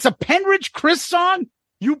it's a Penridge Criss song,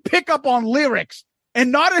 you pick up on lyrics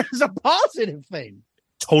and not as a positive thing.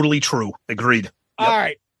 Totally true. Agreed. All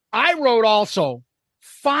right. I wrote also,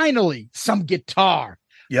 finally, some guitar.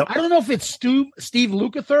 Yep. I don't know if it's Steve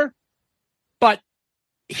Lukather, but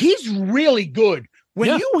he's really good.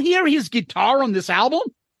 When you hear his guitar on this album,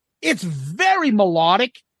 it's very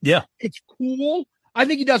melodic. Yeah. It's cool. I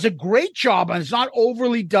think he does a great job, and it's not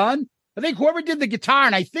overly done. I think whoever did the guitar,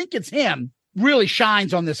 and I think it's him, really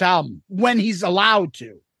shines on this album when he's allowed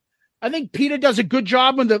to. I think Peter does a good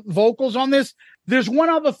job with the vocals on this. There's one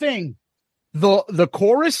other thing. The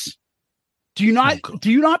chorus. Do you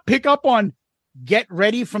not pick up on Get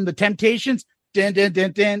Ready from the Temptations? Dun, dun,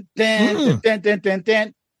 dun, dun, dun, dun, dun, dun,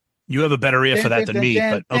 dun. You have a better ear for that than me,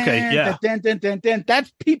 but okay, yeah.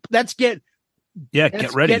 That's Get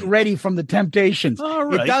Ready. Get Ready from the Temptations. All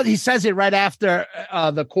right. It does. He says it right after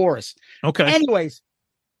the chorus. Okay. Anyways,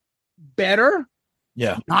 better.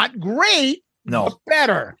 Yeah. Not great. No. But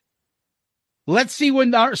better. Let's see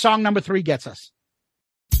when song number 3 gets us.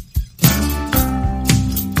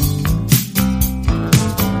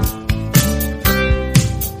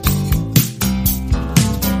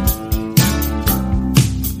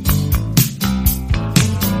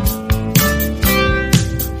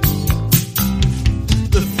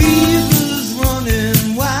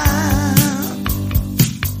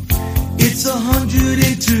 It's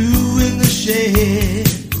 102 in the shed.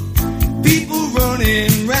 People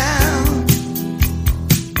running round,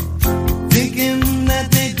 thinking that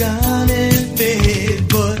they got it made.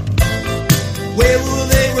 But where will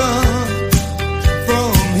they run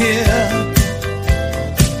from here?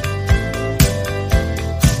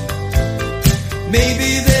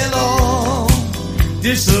 Maybe they'll all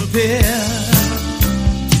disappear.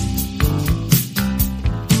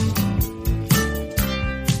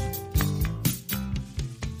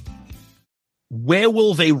 Where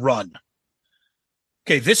will they run?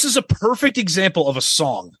 Okay, this is a perfect example of a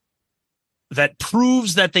song that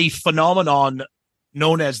proves that the phenomenon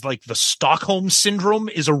known as like the Stockholm Syndrome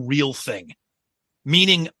is a real thing.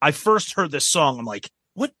 Meaning, I first heard this song, I'm like,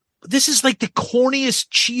 what? This is like the corniest,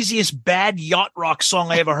 cheesiest, bad yacht rock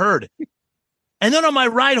song I ever heard. And then on my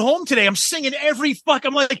ride home today, I'm singing every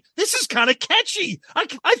I'm like, this is kind of catchy.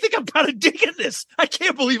 I think I'm kind of digging this. I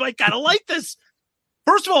can't believe I kind of like this.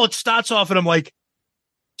 First of all, it starts off and I'm like,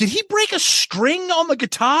 did he break a string on the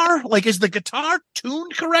guitar? Like, is the guitar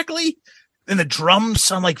tuned correctly? And the drums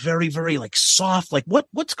sound like very, very like soft. Like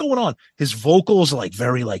what's going on? His vocals are like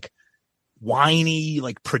very like whiny,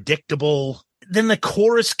 like predictable. then the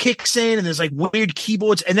chorus kicks in and there's like weird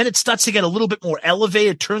keyboards, and then it starts to get a little bit more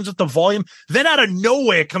elevated, turns up the volume. Then out of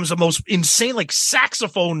nowhere comes the most insane like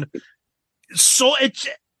saxophone. So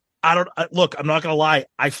look, I'm not going to lie.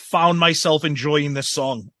 I found myself enjoying this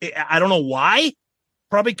song. I don't know why.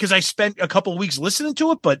 Probably because I spent a couple of weeks listening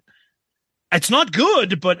to it, but it's not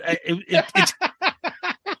good, but it's,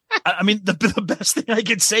 I mean, the best thing I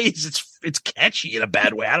can say is it's catchy in a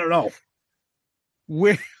bad way. I don't know.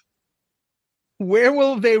 Where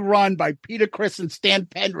Will They Run by Peter Criss and Stan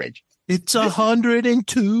Pendridge. It's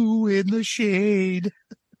 102 in the shade.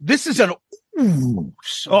 This is an ooh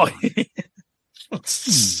song. Oh, it's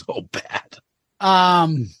so bad.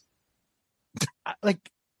 Like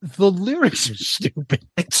the lyrics are stupid.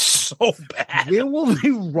 It's so bad. Where will they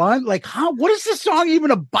run? Like, how? What is this song even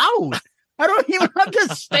about? I don't even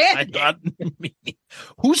understand.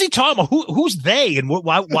 Who's he talking about? Who's they? And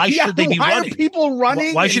why should they be running? Are people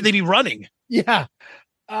running? Why should they be running? Yeah.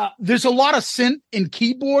 There's a lot of synth and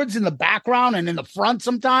keyboards in the background and in the front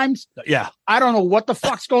sometimes. Yeah. I don't know what the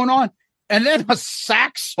fuck's going on. And then a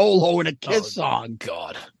sax solo in a Kiss song.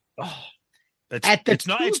 God. Oh. It's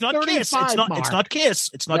not Kiss. It's not Kiss.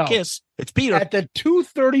 It's not Kiss. It's Peter. At the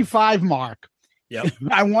 2:35 mark. Yep.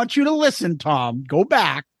 I want you to listen, Tom. Go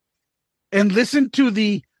back and listen to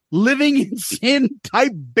the Living in Sin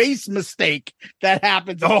type bass mistake that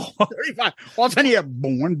happens. Oh, 35. All of a sudden you hear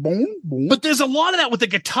boom, boom, boom. But there's a lot of that with the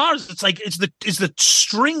guitars. It's like is the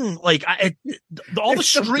string like all the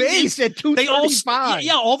strings at 235.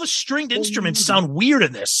 All the stringed instruments sound weird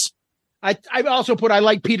in this. I also I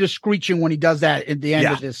like Peter screeching when he does that at the end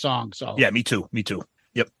of this song. So yeah, me too.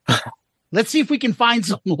 Yep. Let's see if we can find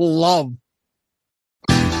some love.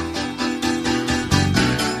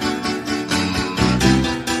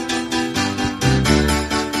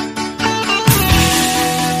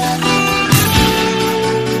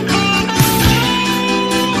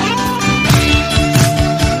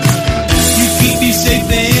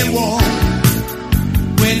 Safe and warm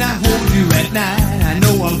when I hold you at night. I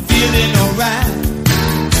know I'm feeling alright.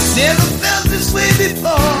 Never felt this way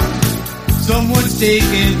before. Someone's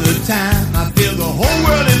taking the time. I feel the whole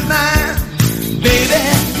world is mine, baby.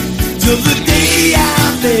 Till the day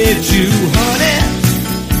I met you, honey,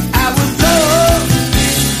 I was loved,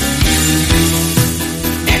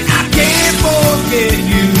 and I can't forget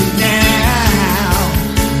you now.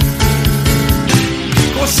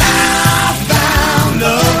 'Cause I found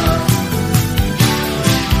love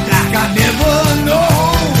like I never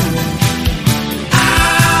known.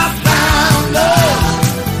 I found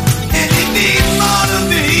love, and it means more to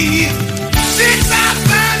me since I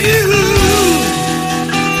found you.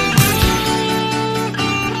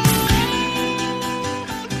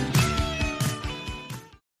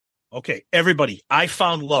 Okay, everybody, I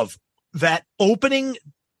found love. The opening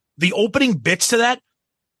bits to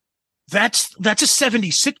that's a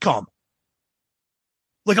 70s sitcom.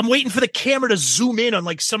 Like I'm waiting for the camera to zoom in on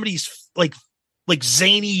like somebody's like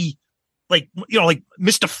zany, like, you know, like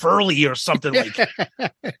Mr. Furley or something like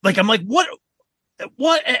I'm like, what?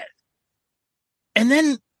 And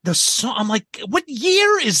then the song, I'm like, what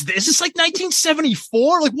year is this? It's like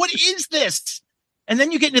 1974. Like, what is this? And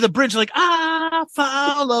then you get into the bridge, like, I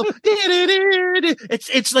found love.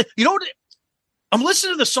 It's like, you know what? I'm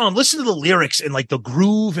listening to the song, listening to the lyrics and like the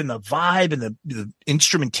groove and the vibe and the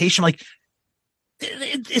instrumentation. Like,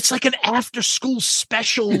 it's like an after school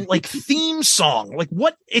special, like theme song. Like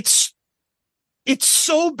what? It's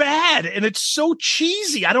so bad and it's so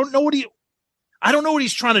cheesy. I don't know what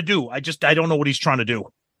he's trying to do. I don't know what he's trying to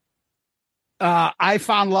do. I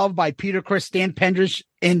Found Love by Peter Criss, Stan Pendridge,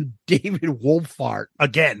 and David Wolfart.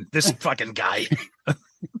 Again, this fucking guy.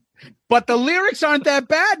 But the lyrics aren't that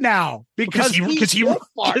bad now because he wrote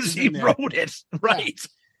it. Right. Yeah.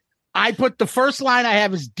 I put the first line I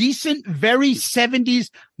have is decent, very 70s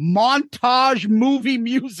montage movie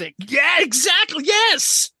music. Yeah, exactly.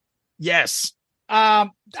 Yes. Yes. I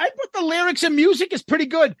put the lyrics and music is pretty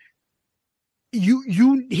good. You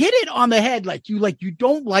hit it on the head. You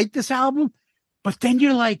don't like this album, but then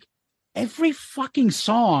you're like, every fucking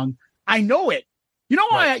song, I know it. You know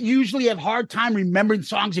why I usually have hard time remembering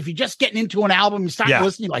songs? If you're just getting into an album, you start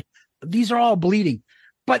listening, like, these are all bleeding.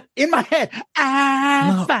 But in my head,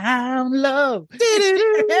 I found love.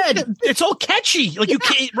 It's all catchy. Like you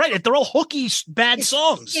can't, right. They're all hooky, bad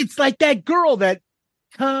songs. It's like that girl that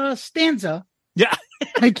Costanza. Yeah.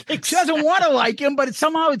 Like, she doesn't want to like him, but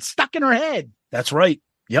somehow it's stuck in her head. That's right.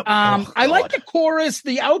 Yep. I like the chorus.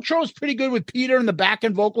 The outro is pretty good with Peter and the back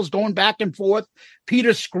end vocals going back and forth.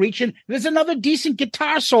 Peter screeching. There's another decent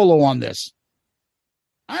guitar solo on this.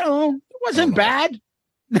 I don't know. It wasn't bad.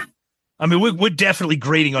 I mean, we're definitely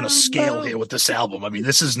grading on a scale here with this album. I mean,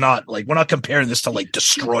 this is not like, we're not comparing this to like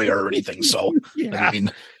Destroyer or anything. So, Yeah. I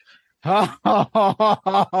mean,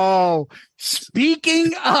 Oh,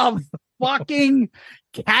 speaking of fucking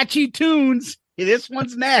catchy tunes, this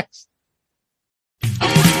one's next.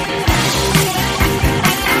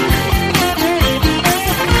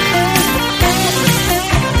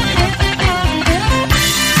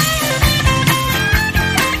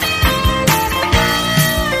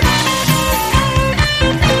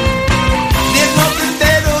 There's nothing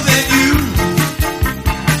better than you.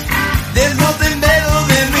 There's nothing better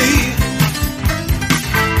than me.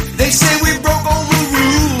 They say we broke all the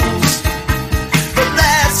rules, but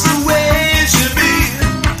that's the way it should be.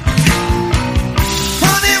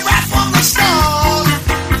 Honey, right from the start,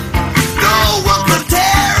 no one could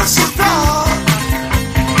tear us apart.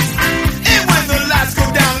 And when the lights go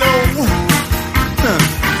down low,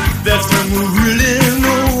 that's when we really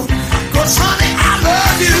know. 'Cause honey, I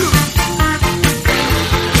love you.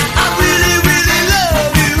 I really, really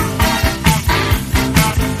love you.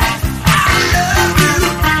 I love you.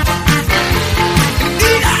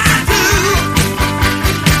 Indeed I do.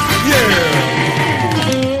 Yeah.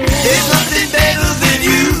 There's nothing better than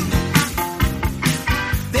you.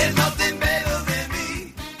 There's nothing better than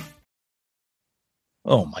me.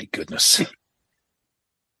 oh my goodness.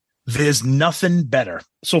 There's nothing better.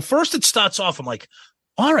 So first it starts off, I'm like,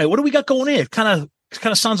 all right, what do we got going in? It kind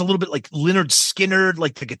of sounds a little bit like Lynyrd Skynyrd,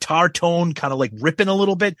 like the guitar tone, kind of like ripping a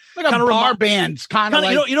little bit. Like a bar band, kind of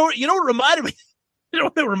like. You know what it reminded me? You know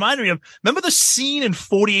what it reminded me of? Remember the scene in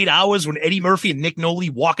 48 Hours when Eddie Murphy and Nick Nolte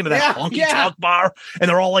walk into that honky tonk bar and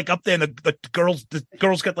they're all like up there and the girls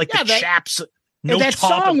got like the chaps. No that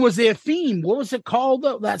top song and- was their theme. What was it called?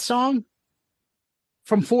 That song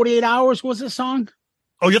from 48 Hours was the song.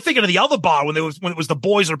 Oh, you're thinking of the other bar when it was the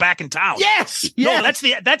boys are back in town. Yes, No, that's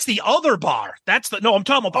the other bar. I'm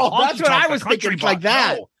talking about the honky that's what tonk, I the was country thinking, bar. like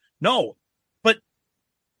that. No. But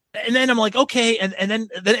and then I'm like, okay, and then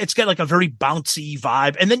it's got like a very bouncy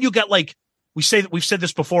vibe. And then you got like we've said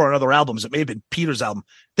this before on other albums. It may have been Peter's album.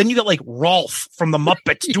 Then you got like Rolf from the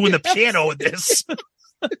Muppets doing the piano in this.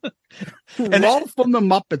 And Rolf from the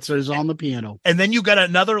Muppets is on the piano. And then you got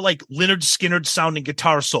another like Lynyrd Skynyrd sounding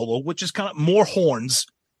guitar solo, which is kind of more horns.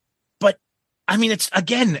 But I mean, it's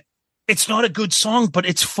not a good song, but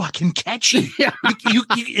it's fucking catchy. Yeah.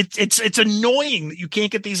 It's annoying that you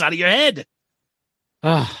can't get these out of your head.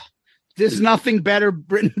 There's nothing better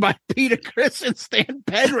written by Peter Criss and Stan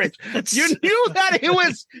Penrith. You knew that it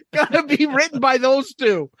was gonna be written by those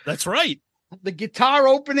two. That's right. The guitar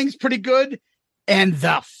opening's pretty good, and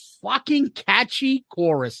the fucking catchy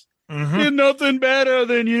chorus. Mm-hmm. There's nothing better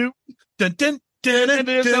than you. Dun, dun, dun, dun,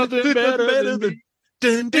 There's dun, nothing dun, better dun, than dun, me.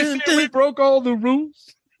 dun, dun, This year we broke all the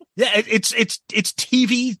rules. Yeah, it's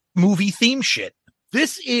TV movie theme shit.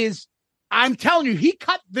 This is, I'm telling you, he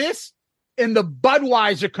cut this in the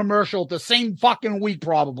Budweiser commercial the same fucking week,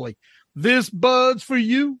 probably. This Bud's for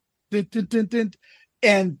you. Dun, dun, dun, dun.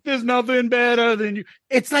 And there's nothing better than you.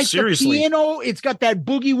 It's like Seriously. the piano. It's got that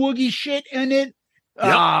boogie woogie shit in it.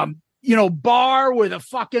 Yep. Bar with a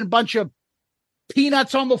fucking bunch of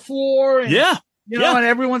peanuts on the floor. And, and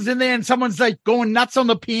everyone's in there and someone's like going nuts on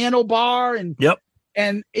the piano bar. And Yep.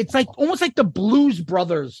 And it's like almost like the Blues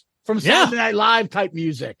Brothers from Saturday Night Live type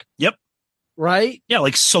music. Yep. Right? Yeah,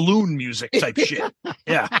 like saloon music type shit.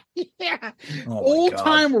 Yeah. Yeah. Oh my Old God.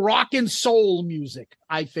 time rock and soul music,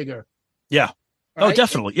 I figure. Yeah. Oh, Right?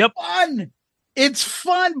 definitely. Yep. Fun. It's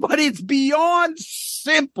fun, but it's beyond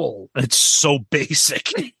simple. It's so basic.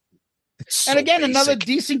 It's so And again, another basic.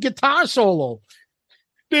 decent guitar solo.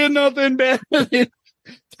 There's nothing better than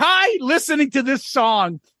Ty listening to this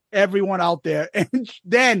song, everyone out there, and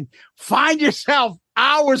then find yourself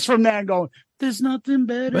hours from now going, there's nothing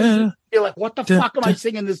better. You're like, what the fuck am I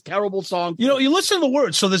singing this terrible song? You know, you listen to the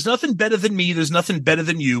words. So there's nothing better than me. There's nothing better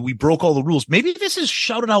than you. We broke all the rules. Maybe this is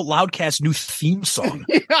Shouted Out Loudcast's new theme song.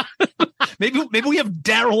 Maybe we have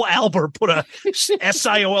Daryl Albert put a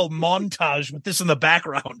SIOL montage with this in the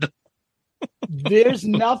background. There's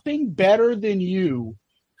nothing better than you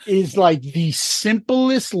is like the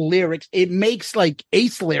simplest lyrics. It makes like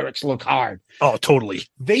Ace lyrics look hard. Oh, totally.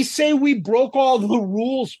 They say we broke all the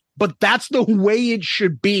rules, but that's the way it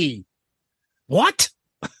should be. What?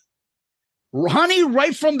 Honey,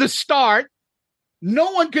 right from the start, no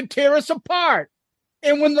one could tear us apart.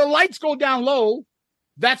 And when the lights go down low,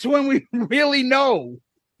 that's when we really know.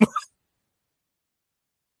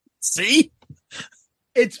 See?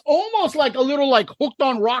 It's almost like a little like Hooked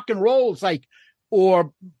on Rock and Roll. It's like,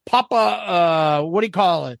 or Papa, what do you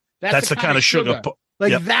call it? That's the kind of sugar.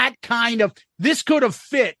 Like that kind of, this could have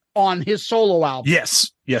fit on his solo album.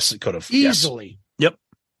 Yes, it could have. Easily. Yes.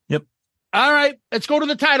 Yep. All right, let's go to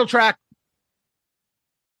the title track.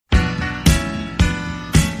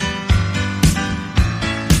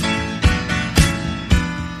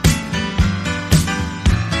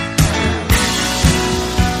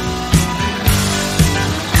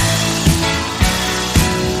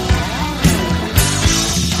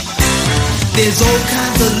 There's all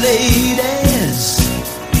kinds of ladies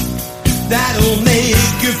that'll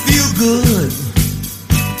make you feel good.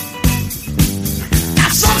 Now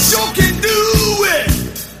some sure can do it,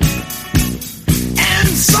 and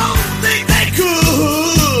some think they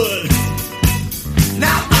could.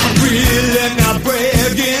 Now I'm really not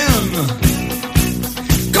bragging,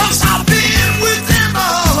 'cause I've been with them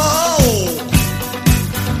all.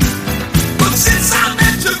 But since I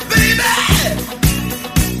met you, baby,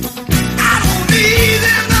 need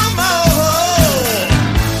them no more.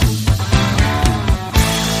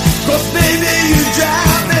 'Cause baby, you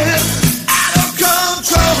drive me out of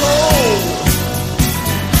control.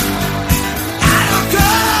 Out of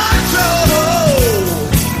control.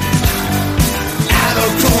 Out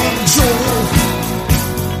of control.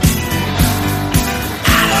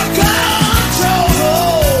 Out of control.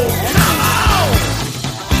 Come on.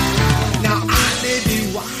 Now I may be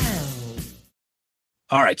wild.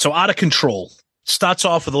 All right, so Out of Control starts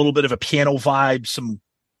off with a little bit of a piano vibe, some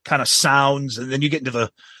kind of sounds, and then you get into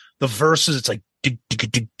the verses. It's like dig,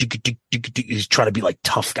 dig, dig, dig, dig, dig, dig. He's trying to be like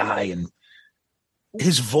tough guy, and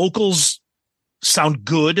his vocals sound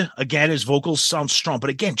good. Again, his vocals sound strong, but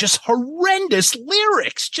again, just horrendous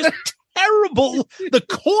lyrics, just terrible. The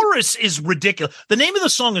chorus is ridiculous. The name of the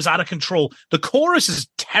song is Out of Control. The chorus is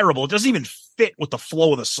terrible. It doesn't even fit with the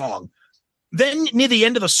flow of the song. Then near the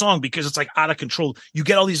end of the song, because it's like out of control, you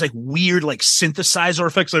get all these like weird like synthesizer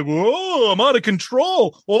effects, like, whoa, I'm out of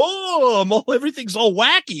control. Oh, everything's all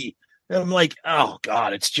wacky. And I'm like, oh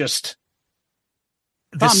God, it's just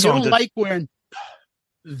Tom, you don't like when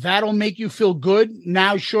that'll make you feel good.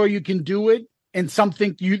 Now, sure, you can do it, and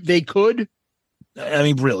something they could. I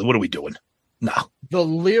mean, really, what are we doing? No, the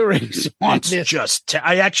lyrics on it's this. Just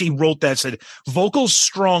I actually wrote that, said vocals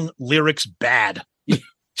strong, lyrics bad.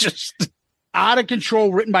 Just Out of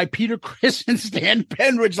Control, written by Peter Criss and Stan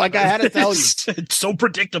Penridge, like I had to tell you. It's so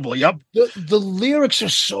predictable. Yep. The lyrics are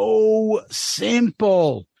so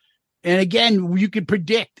simple. And again, you could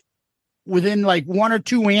predict within like one or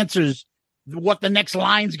two answers what the next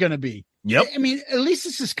line's going to be. Yep. I mean, at least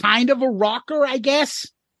this is kind of a rocker, I guess.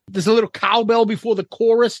 There's a little cowbell before the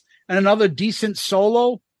chorus and another decent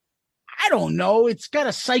solo. I don't know. It's got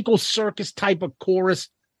a Psycho Circus type of chorus.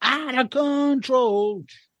 Out of control.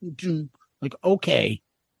 Like, okay.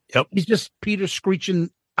 Yep. He's just Peter screeching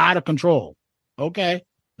out of control. Okay.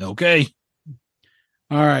 All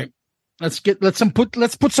right. Let's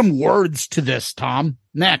put some words to this, Tom.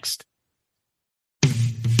 Next.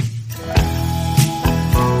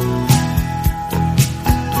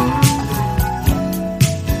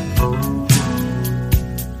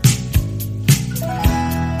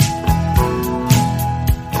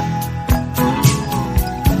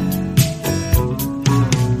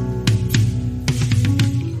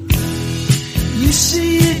 You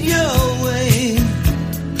see it your way,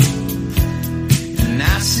 and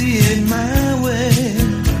I see it my way.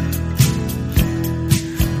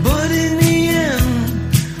 But in the end,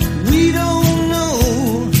 we don't know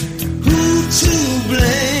who to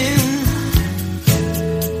blame.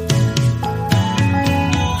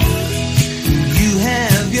 You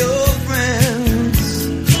have your friends,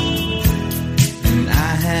 and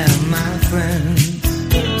I have my friends.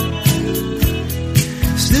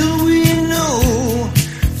 Still we know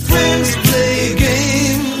friends play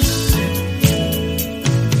games,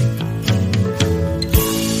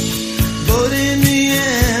 but in the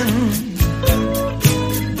end,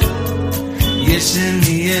 yes, in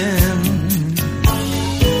the end,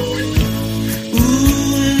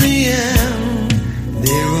 ooh, in the end,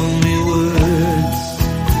 they're only words.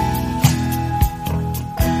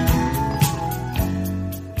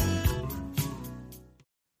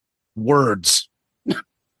 Words.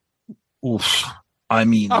 Oof. I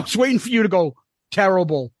mean, I was waiting for you to go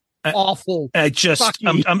terrible, awful. I'm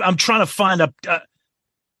trying to find a.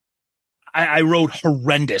 I wrote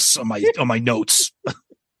horrendous on my notes.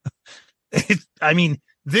 I mean,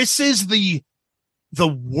 this is the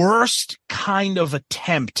worst kind of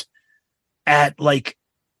attempt at like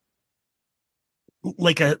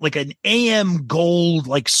an AM Gold,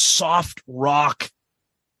 like soft rock,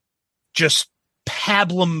 just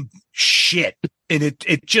pablum shit. And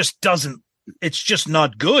it just doesn't, it's just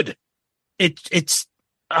not good. It's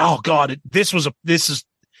oh God, this is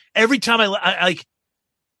every time I like,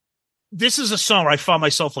 this is a song where I found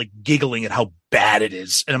myself like giggling at how bad it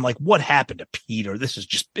is. And I'm like, what happened to Peter? It's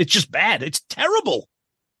just bad. It's terrible.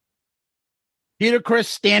 Peter Criss,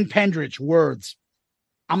 Stan Pendridge, words.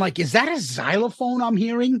 I'm like, is that a xylophone I'm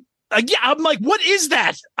hearing? Yeah, I'm like, what is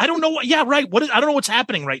that? I don't know what. Yeah, right. I don't know what's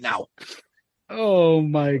happening right now. Oh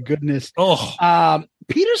my goodness. Oh,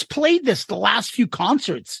 Peter's played this the last few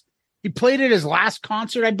concerts. He played it his last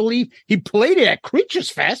concert, I believe. He played it at Creatures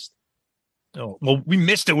Fest. Oh, well, we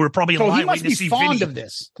missed it. We were probably in line waiting to see fond Vinny. of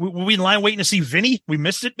this. Were we in line waiting to see Vinny? We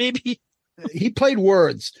missed it, maybe. He played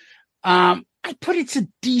words. I put it's a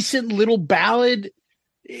decent little ballad.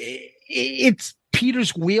 It's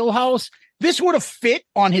Peter's wheelhouse. This would have fit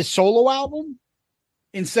on his solo album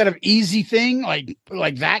instead of Easy Thing,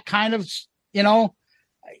 like that kind of, the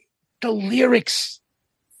lyrics.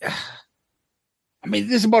 I mean,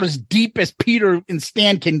 this is about as deep as Peter and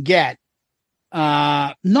Stan can get.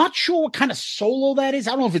 Not sure what kind of solo that is.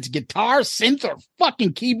 I don't know if it's guitar, synth, or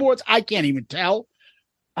fucking keyboards. I can't even tell.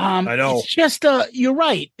 I know. It's just, you're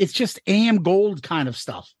right. It's just AM Gold kind of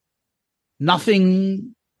stuff.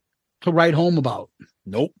 Nothing to write home about.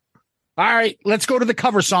 Nope. All right, let's go to the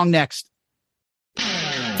cover song next.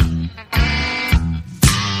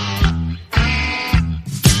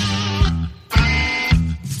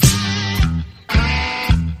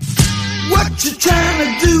 What you trying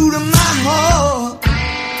to do to my heart?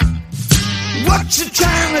 What you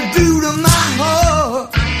trying to do to my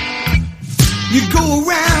heart? You go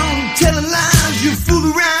around telling lies, you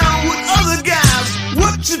fool around with other guys.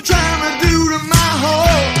 What you trying to do to my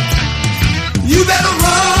heart? You better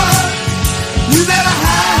run, you better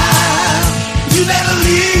hide, you better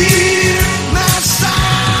leave my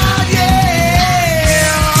side, yeah.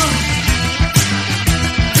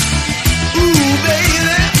 Ooh, baby.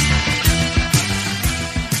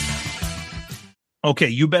 Okay,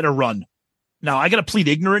 you better run. Now, I got to plead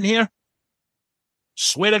ignorant here.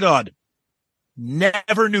 Swear to God,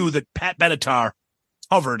 never knew that Pat Benatar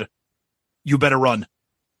covered You Better Run.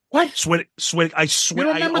 What? I swear.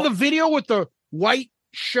 You remember the video with the white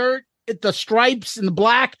shirt, the stripes and the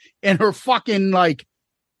black, and her fucking like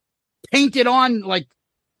painted on like.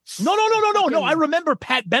 No. I remember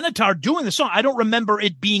Pat Benatar doing the song. I don't remember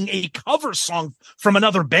it being a cover song from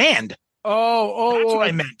another band. That's what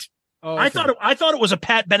I meant. Oh, okay. I thought it was a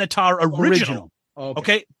Pat Benatar original.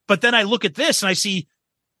 Okay. But then I look at this and I see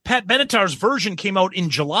Pat Benatar's version came out in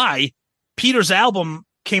July. Peter's album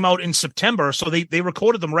came out in September, so they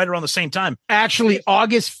recorded them right around the same time. Actually,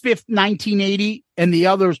 August 5th, 1980, and the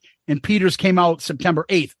others and Peter's came out September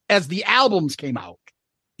 8th as the albums came out.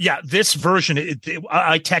 Yeah, this version,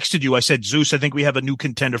 I texted you. I said, Zeus, I think we have a new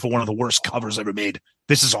contender for one of the worst covers ever made.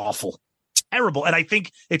 This is awful. Terrible. And I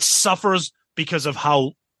think it suffers because of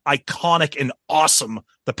how iconic and awesome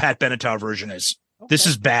the Pat Benatar version is. Okay. This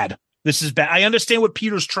is bad. I understand what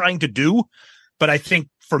Peter's trying to do, but I think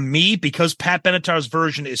for me, because Pat Benatar's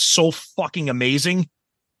version is so fucking amazing,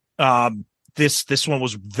 this one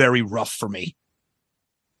was very rough for me.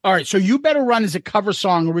 All right, so You Better Run is a cover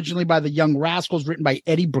song originally by the Young Rascals, written by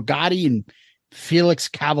Eddie Brigatti and Felix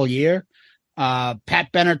Cavalier.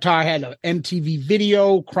 Pat Benatar had an MTV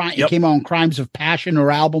video. It came out on Crimes of Passion, her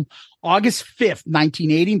album, August 5th,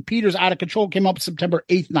 1980. And Peter's Out of Control came up September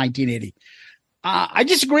 8th, 1980. I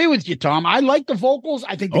disagree with you, Tom. I like the vocals.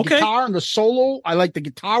 I think the guitar and the solo. I like the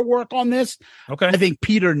guitar work on this. Okay. I think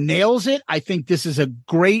Peter nails it. I think this is a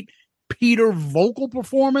great Peter vocal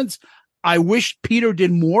performance. I wish Peter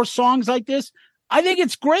did more songs like this. I think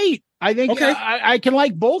it's great. I think I can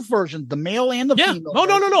like both versions, the male and the female.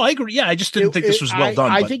 No. I agree. Yeah, I just didn't think this was well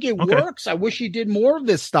done. I think it works. I wish he did more of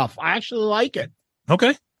this stuff. I actually like it.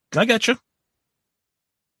 Okay. I got you.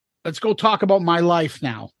 Let's go talk about My Life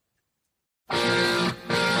now.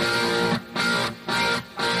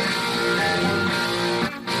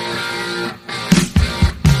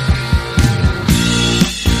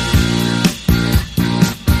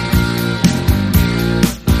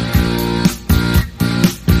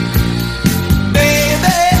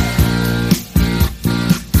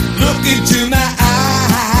 Into my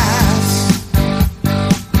eyes,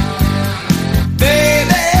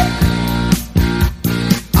 baby,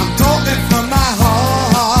 I'm talking from my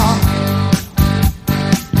heart.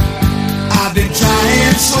 I've been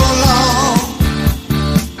trying so long,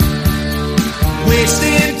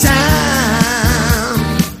 wasting time.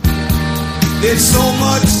 There's so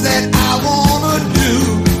much that I wanna do.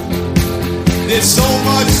 There's so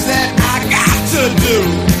much that I got to do.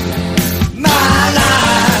 My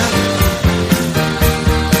life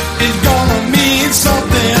is gonna mean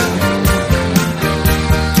something.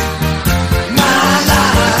 My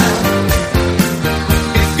life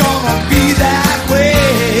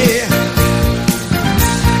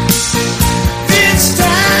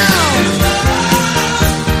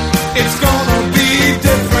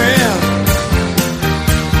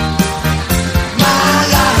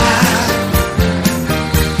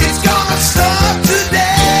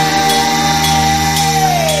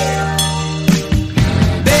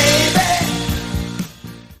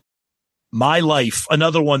My Life,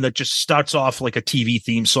 another one that just starts off like a TV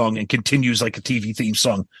theme song and continues like a TV theme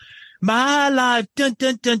song. My life, dun,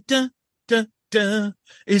 dun, dun, dun, dun, dun,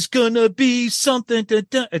 is gonna be something. Dun,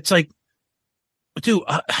 dun. It's like, dude,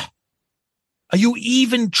 are you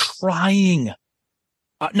even trying?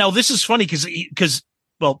 Now, this is funny because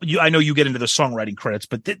well, I know you get into the songwriting credits,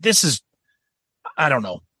 but this is, I don't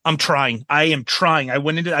know. I'm trying. I am trying. I've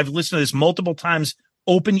listened to this multiple times.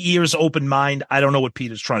 Open ears, open mind. I don't know what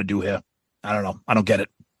Peter's trying to do here. I don't know. I don't get it.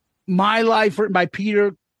 My Life, written by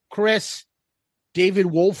Peter, Chris, David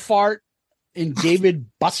Wolfart, and David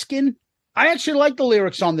Buskin. I actually like the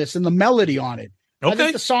lyrics on this and the melody on it. Okay. I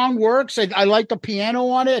think the song works. I like the piano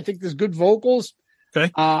on it. I think there's good vocals.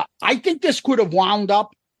 Okay. I think this could have wound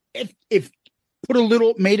up if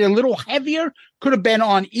made it a little heavier. Could have been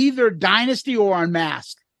on either Dynasty or on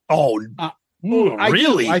Mask. Oh,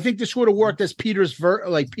 really? I think this would have worked as Peter's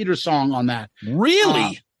song on that.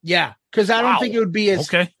 Really? Yeah, because I don't think it would be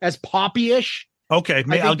as poppy-ish. Okay,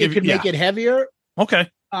 I'll give you. Make it heavier. Okay.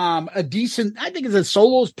 A decent. I think the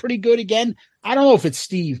solo is pretty good. Again, I don't know if it's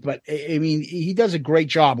Steve, but I mean, he does a great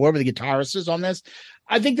job. Whoever the guitarist is on this,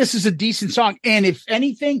 I think this is a decent song. And if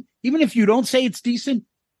anything, even if you don't say it's decent,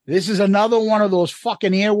 this is another one of those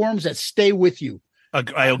fucking earworms that stay with you.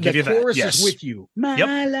 I'll give you that. The chorus yes. is with you.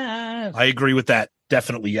 My life. I agree with that.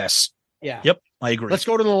 Definitely, yes. Yeah. Yep, I agree. Let's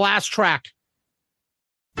go to the last track.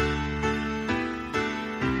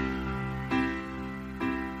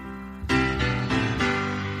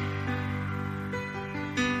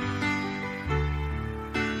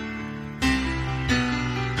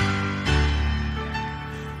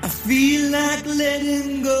 I feel like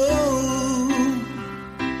letting go,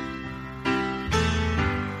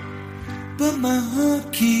 but my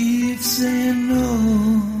heart keeps saying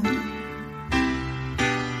no.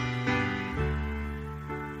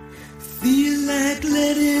 Feel like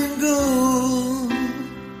letting go,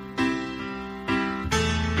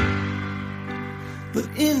 but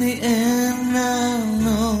in the end I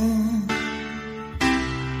know.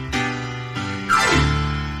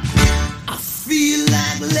 I feel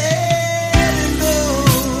like letting go,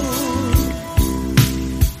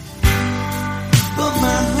 but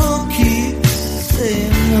my heart keeps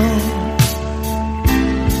saying no.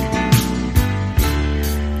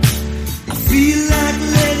 I feel like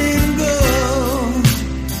letting go,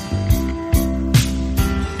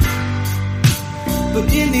 but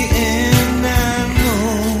in the end I know.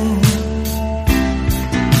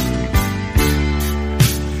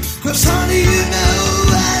 'Cause honey, you know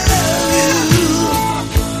I love you.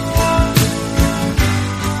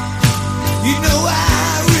 You know I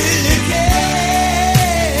really care.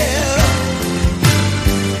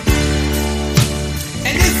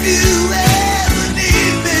 And if you ever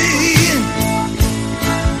need me,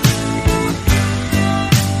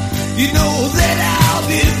 you know that I'll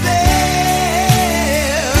be there.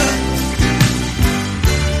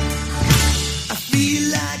 I feel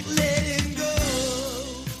like letting go.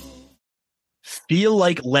 Feel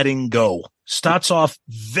Like Letting Go starts off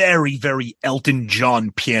very, very Elton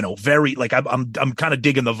John piano. Very like I'm kind of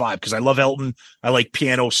digging the vibe because I love Elton. I like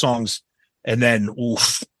piano songs, and then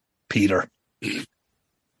oof, Peter.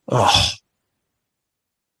 Oh,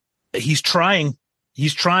 he's trying.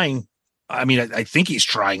 He's trying. I mean, I think he's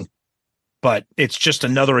trying, but it's just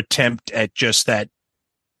another attempt at just that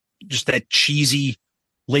cheesy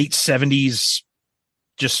late 70s,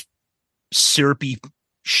 just syrupy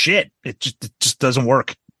shit. It just doesn't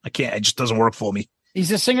work. I can't. It just doesn't work for me.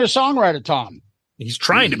 He's a singer-songwriter, Tom. He's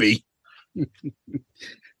trying to be.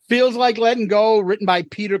 Feels Like Letting Go, written by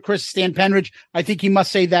Peter, Chris, Stan Penridge. I think he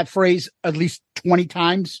must say that phrase at least 20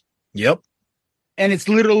 times. Yep. And it's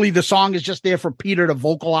literally the song is just there for Peter to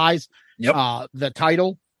vocalize the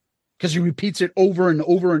title because he repeats it over and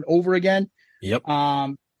over and over again. Yep.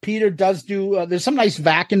 Peter does do, there's some nice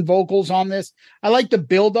vacuum vocals on this. I like the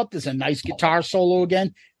build up. There's a nice guitar solo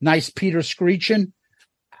again. Nice Peter screeching.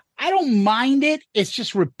 I don't mind it. It's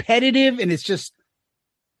just repetitive and it's just,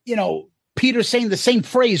 Peter saying the same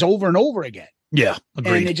phrase over and over again. Yeah.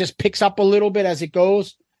 Agreed. And it just picks up a little bit as it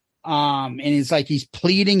goes. And it's like he's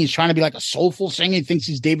pleading. He's trying to be like a soulful singer. He thinks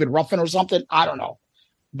he's David Ruffin or something. I don't know.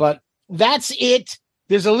 But that's it.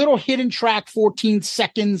 There's a little hidden track, 14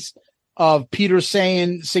 seconds of Peter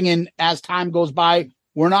singing as time goes by.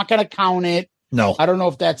 We're not going to count it. No. I don't know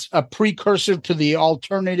if that's a precursor to the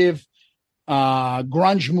alternative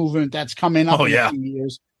grunge movement that's coming up in a few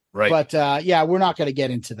years. Right. But we're not going to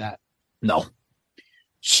get into that. No.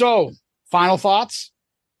 So, final thoughts?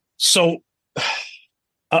 So,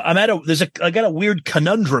 I got a weird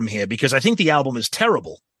conundrum here because I think the album is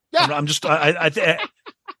terrible. Yeah. I'm just,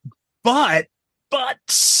 but But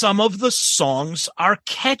some of the songs are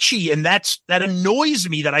catchy, and that annoys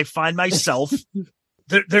me that I find myself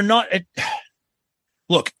they're not.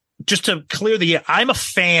 Look, just to clear the air, I'm a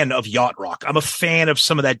fan of yacht rock. I'm a fan of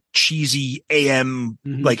some of that cheesy AM.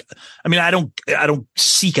 Like, I mean, I don't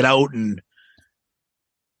seek it out,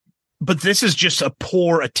 but this is just a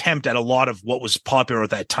poor attempt at a lot of what was popular at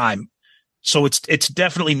that time. So it's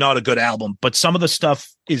definitely not a good album, but some of the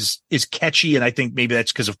stuff is catchy, and I think maybe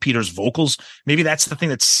that's because of Peter's vocals. Maybe that's the thing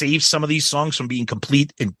that saves some of these songs from being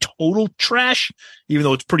complete and total trash, even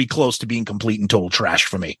though it's pretty close to being complete and total trash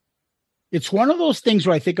for me. It's one of those things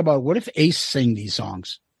where I think about, what if Ace sang these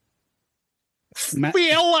songs?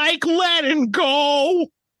 Feel like letting go.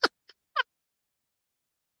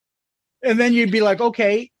 And then you'd be like,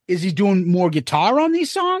 okay, is he doing more guitar on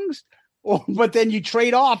these songs? But then you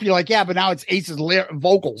trade off. You're like, yeah, but now it's Ace's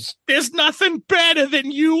vocals. There's nothing better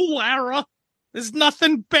than you, Lara. There's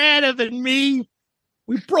nothing better than me.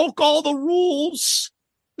 We broke all the rules.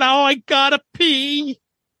 Now I gotta pee.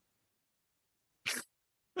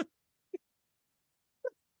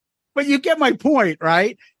 But you get my point,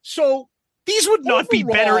 right? So these would not be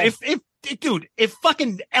better if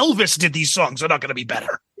fucking Elvis did these songs. They're not going to be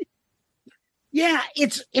better. Yeah,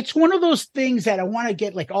 it's one of those things that I want to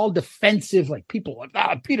get like all defensive, like people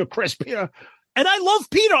like, Peter, Chris, Peter. And I love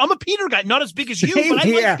Peter. I'm a Peter guy, not as big as you, but I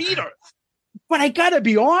like Peter. But I got to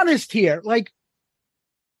be honest here. Like,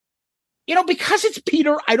 because it's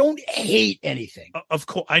Peter, I don't hate anything. Of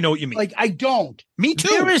course, I know what you mean. Like, I don't. Me too.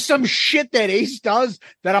 There is some shit that Ace does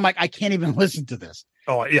that I'm like, I can't even listen to this.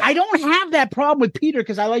 Oh, yeah. I don't have that problem with Peter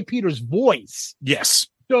because I like Peter's voice. Yes.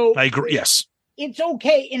 So I agree. Yes. It's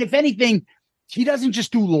okay. And if anything, he doesn't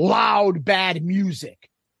just do loud, bad music.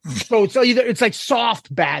 So it's like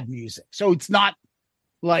soft, bad music. So it's not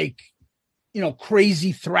like,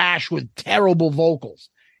 crazy thrash with terrible vocals.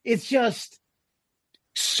 It's just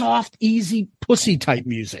soft, easy pussy type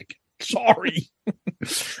music. Sorry.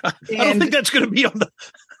 I don't think that's going to be on the.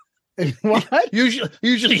 What?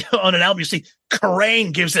 Usually on an album, you see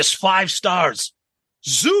Kerrang gives this 5 stars.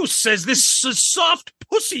 Zeus says this is soft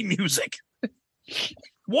pussy music.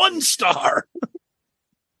 1 star.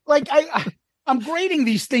 Like I'm grading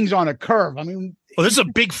these things on a curve. I mean, this is a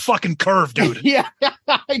big fucking curve, dude. Yeah,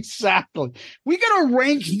 exactly. We got to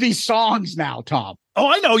rank these songs now, Tom. Oh,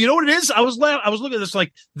 I know. You know what it is? I was looking at this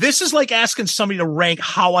like, this is like asking somebody to rank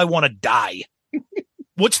how I want to die.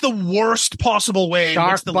 What's the worst possible way?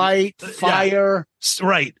 Shark bite, fire. Yeah,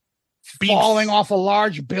 right. Falling off a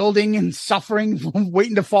large building and suffering,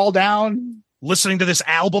 waiting to fall down. Listening to this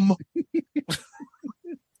album.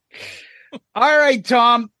 All right,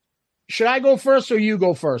 Tom. Should I go first or you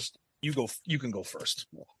go first? You can go first.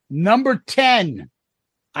 Number 10.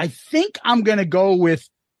 I think I'm going to go with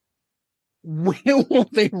Where Will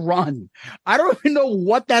They Run? I don't even know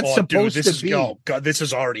what that's supposed to be. Oh, God, this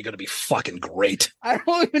is already going to be fucking great. I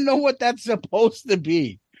don't even know what that's supposed to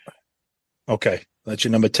be. Okay, that's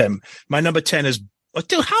your number 10. My number 10 is,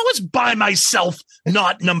 dude, how is By Myself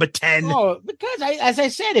not number 10? Oh, because as I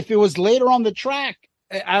said, if it was later on the track,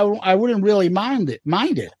 I wouldn't really mind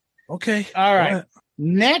it. Okay. All right.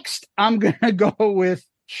 Next, I'm going to go with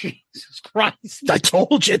Jesus Christ. I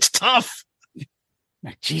told you it's tough.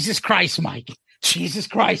 Jesus Christ, Mike. Jesus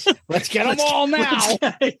Christ. Let's get them all now.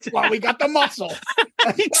 Well, we got the muscle.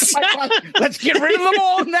 Let's get rid of them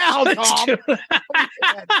all now, Tom.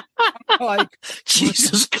 Like,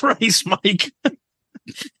 Jesus Christ, Mike.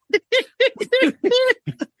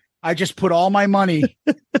 I just put all my money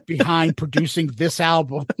behind producing this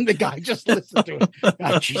album. The guy just listened to it.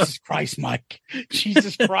 God, Jesus Christ, Mike.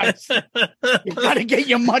 Jesus Christ. You got to get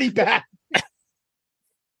your money back.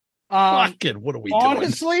 Fucking, what are we doing?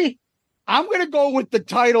 Honestly, I'm going to go with the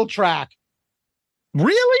title track.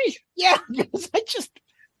 Really? Yeah, because I just...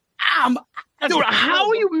 Dude, how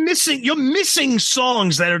are you missing? You're missing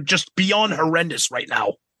songs that are just beyond horrendous right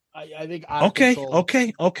now. I think...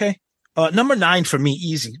 Okay. Number 9 for me,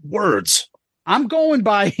 easy. Words. I'm going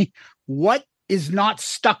by what is not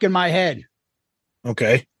stuck in my head.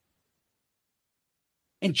 Okay.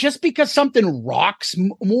 And just because something rocks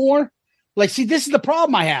more, like, see, this is the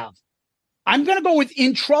problem I have. I'm going to go with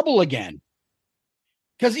In Trouble again.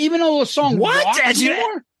 Because even though the song rocks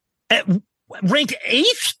more... Ranked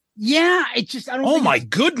 8th? Yeah, it just... I don't. Oh, my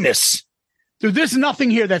goodness. Dude, there's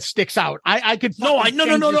nothing here that sticks out. I could no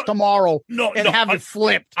tomorrow and have it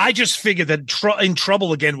flipped. I just figured that In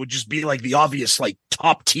Trouble again would just be like the obvious, like,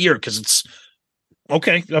 top tier because it's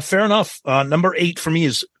okay. Fair enough. Number 8 for me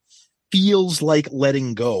is Feels Like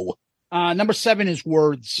Letting Go. Number 7 is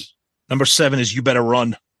Words. Number 7 is You Better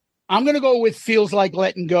Run. I'm gonna go with Feels Like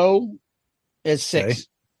Letting Go as 6.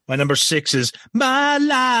 My number 6 is My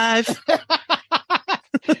Life.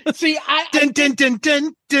 See, I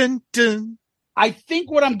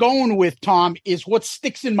think what I'm going with, Tom, is what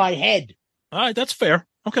sticks in my head. All right, that's fair.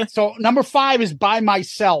 Okay. So number 5 is By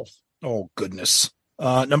Myself. Oh, goodness.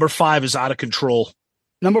 Number 5 is Out of Control.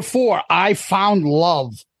 Number 4, I Found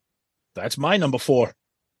Love. That's my number 4.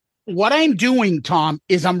 What I'm doing, Tom,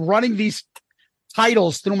 is I'm running these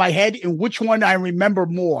titles through my head and which one I remember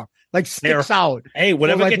more, like sticks out. Hey,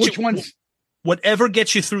 whatever like gets whatever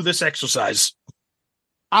gets you through this exercise.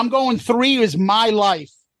 I'm going 3 is My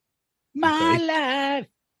Life. My life.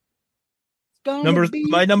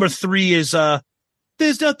 My number 3 is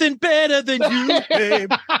There's Nothing Better Than You,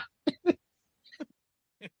 babe.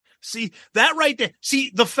 See, that right there.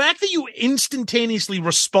 See, the fact that you instantaneously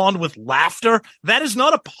respond with laughter, that is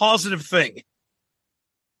not a positive thing.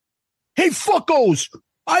 Hey, fuckos,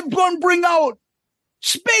 I'm going to bring out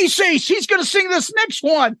Space Ace. He's going to sing this next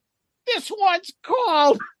one. This one's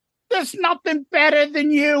called There's Nothing Better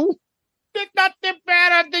Than You. There's nothing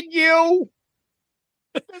better than you.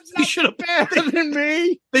 There's nothing better than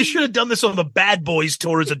me. They should have done this on the Bad Boys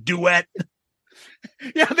tour as a duet.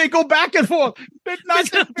 Yeah, they go back and forth. There's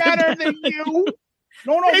nothing better than you.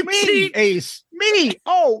 No, hey, me, Pete. Ace. Me.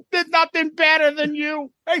 Oh, there's nothing better than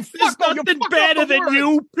you. Hey, there's nothing better than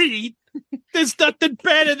you, Pete. There's nothing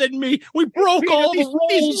better than me. We broke all the rules.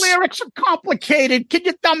 These lyrics are complicated. Can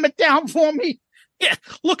you dumb it down for me? Yeah,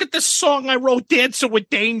 look at this song I wrote, Dancing with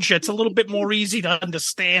Danger. It's a little bit more easy to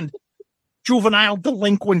understand. Juvenile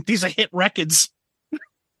Delinquent. These are hit records.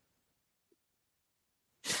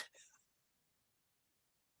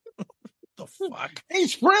 The fuck?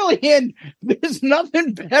 He's brilliant. There's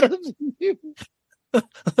nothing better than you. All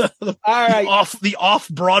right. The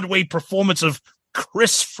off-Broadway performance of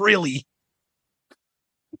Chris Freely.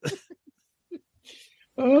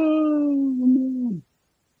 Oh,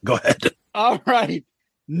 go ahead. All right.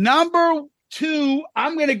 Number 2,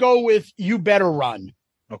 I'm going to go with You Better Run.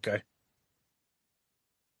 Okay.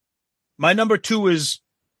 My number 2 is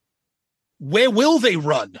Where Will They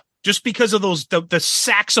Run? Just because of those the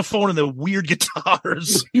saxophone and the weird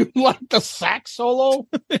guitars. You like the sax solo?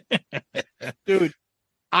 Dude,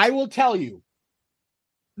 I will tell you,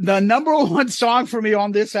 the number 1 song for me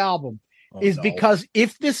on this album is because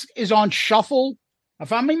if this is on shuffle,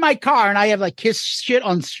 if I'm in my car and I have like Kiss shit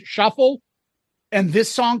on shuffle and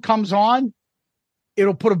this song comes on,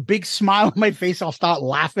 it'll put a big smile on my face. I'll start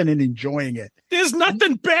laughing and enjoying it. There's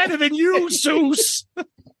nothing better than you, Zeus.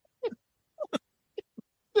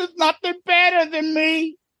 There's nothing better than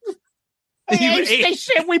me. They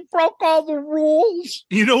said we broke all the rules.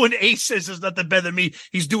 You know, when Ace says there's nothing better than me,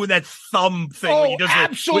 he's doing that thumb thing. Oh, he does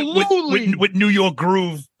absolutely. With New York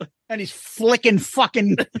Groove. And he's flicking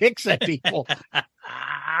fucking pics at people.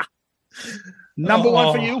 Number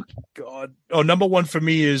 1 for you? God. Oh, number 1 for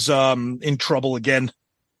me is In Trouble Again.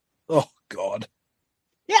 Oh, God.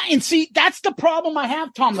 Yeah, and see, that's the problem I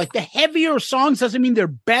have, Tom. Like, the heavier songs doesn't mean they're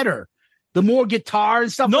better. The more guitar and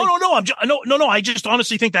stuff. No. I just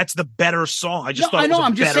honestly think that's the better song. I just thought.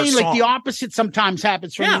 I'm just saying, like the opposite sometimes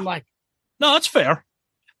happens for me. I'm like, no, that's fair.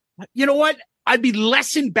 You know what? I'd be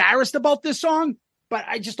less embarrassed about this song, but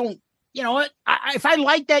I just don't. You know what? If I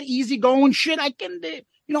like that easygoing shit, I can.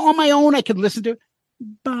 On my own, I could listen to it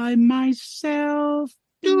by myself.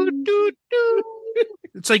 It's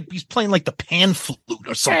like he's playing like the pan flute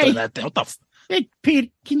or something. Hey, that thing. What the? Hey,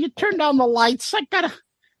 Pete, can you turn down the lights?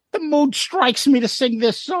 The mood strikes me to sing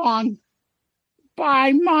this song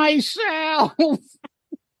by myself. It's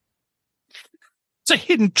a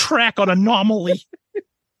hidden track on Anomaly.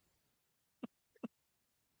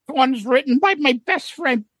 One's written by my best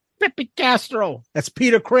friend, Pepe Castro. That's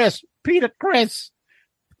Peter Chris.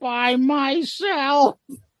 By myself.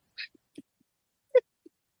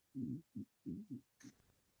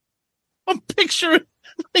 I'm picturing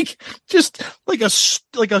like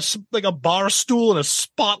a bar stool and a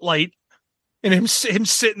spotlight, and him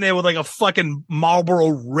sitting there with like a fucking Marlboro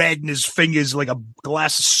Red in his fingers, like a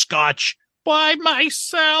glass of scotch. By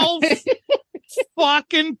myself.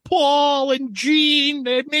 Fucking Paul and Gene,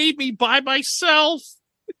 they made me by myself.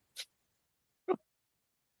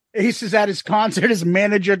 Ace is at his concert. His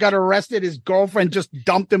manager got arrested. His girlfriend just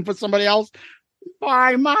dumped him for somebody else.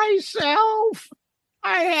 By myself.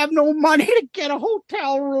 I have no money to get a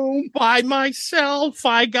hotel room. By myself.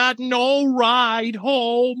 I got no ride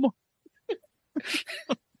home.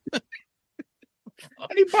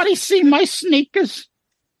 Anybody see my sneakers?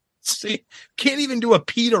 See, can't even do a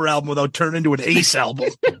Peter album without turning into an Ace album.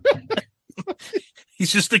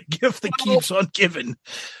 He's just a gift that keeps on giving.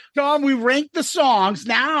 Tom, we ranked the songs.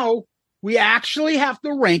 Now we actually have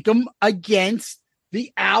to rank them against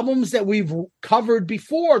the albums that we've covered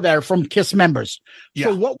before that are from KISS members. Yeah.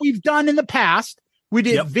 So what we've done in the past, we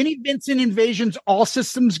did Vinnie Vincent Invasion's All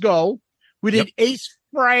Systems Go. We did Ace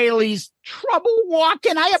Frehley's Trouble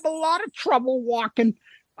Walking. I have a lot of trouble walking.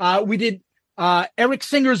 We did Eric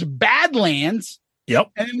Singer's Badlands.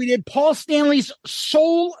 Yep. And then we did Paul Stanley's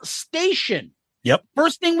Soul Station. Yep.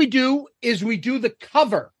 First thing we do is we do the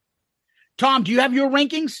cover. Tom, do you have your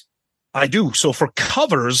rankings? I do. So for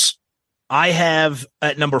covers, I have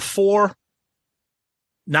at number 4,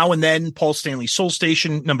 Now and Then, Paul Stanley Soul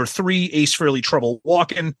Station. Number 3, Ace Frehley Trouble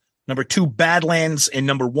Walking. Number 2, Badlands. And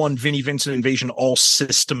number 1, Vinnie Vincent Invasion, All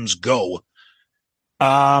Systems Go.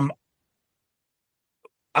 I'm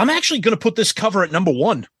actually going to put this cover at number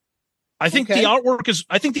 1. I think the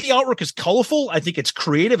artwork is colorful. I think it's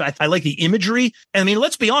creative. I like the imagery. And I mean,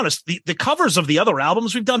 let's be honest, the covers of the other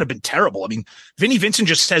albums we've done have been terrible. I mean, Vinnie Vincent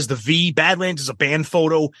just says the V, Badlands is a band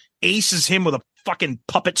photo, Ace is him with a fucking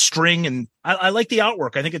puppet string, and I like the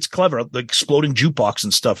artwork. I think it's clever, the exploding jukebox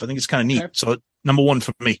and stuff. I think it's kind of neat. Okay. So number 1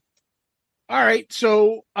 for me. All right.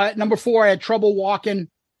 So at number 4, I had Trouble Walking,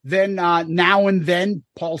 then Now and Then,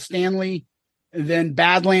 Paul Stanley, and then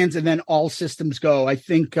Badlands, and then All Systems Go. I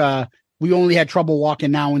think we only had Trouble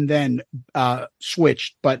Walking Now and Then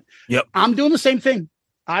switched, but I'm doing the same thing.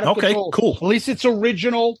 Out of control. Cool. At least it's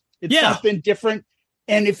original. It's something different.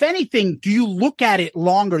 And if anything, do you look at it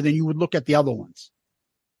longer than you would look at the other ones?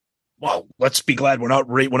 Well, let's be glad we're not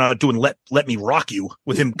doing Let Me Rock You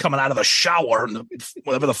with him coming out of the shower and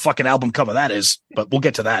whatever the fucking album cover that is. But we'll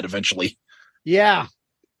get to that eventually. Yeah.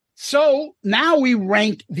 So now we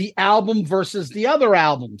rank the album versus the other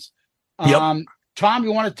albums. Tom,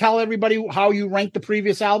 you want to tell everybody how you rank the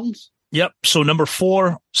previous albums? Yep. So number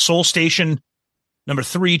 4, Soul Station. Number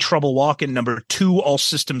 3, Trouble Walking. Number 2, All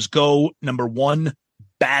Systems Go. Number 1,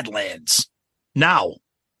 Badlands. Now,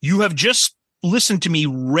 you have just listened to me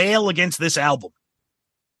rail against this album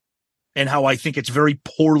and how I think it's very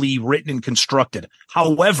poorly written and constructed.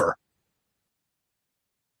 However,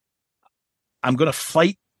 I'm going to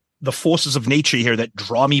fight the forces of nature here that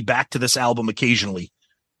draw me back to this album occasionally.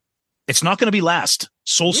 It's not going to be last.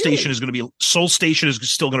 Soul Station is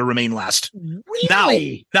still going to remain last.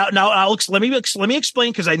 Really? Now, Alex, let me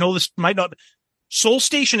explain, because I know this might not. Soul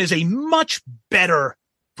Station is a much better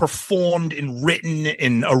performed and written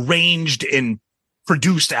and arranged and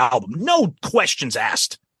produced album. No questions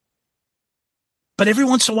asked. But every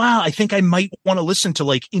once in a while, I think I might want to listen to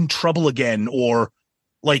like In Trouble Again, or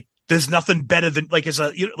like There's Nothing Better Than, like, as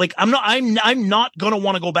a, like, I'm not going to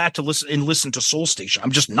want to go back to listen to Soul Station.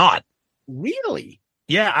 I'm just not. Really?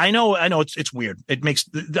 Yeah, I know. It's weird. It makes,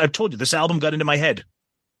 I've told you, this album got into my head.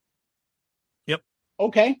 Yep.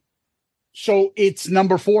 Okay. So it's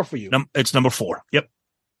number 4 for you. It's number 4. Yep.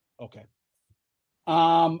 Okay.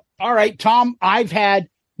 All right, Tom, I've had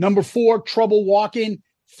number 4, Trouble Walking,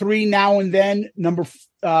 3, Now and Then, number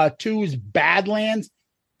 2 is Badlands,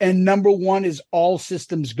 and number 1 is All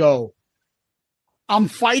Systems Go. I'm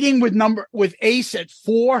fighting with Ace at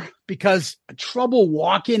 4 because Trouble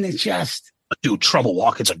Walking is just, dude, Trouble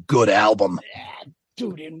Walking's a good album. Yeah,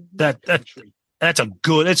 dude,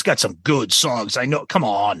 it's got some good songs. I know. Come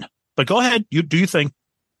on. But go ahead. You do your thing.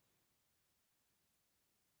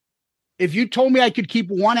 If you told me I could keep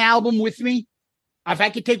one album with me, if I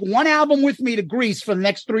could take one album with me to Greece for the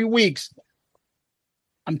next 3 weeks,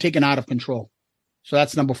 I'm taking Out of Control. So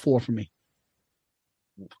that's number 4 for me.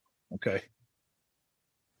 Okay.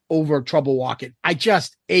 Over Trouble Walking.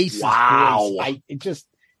 Ace's wow. voice.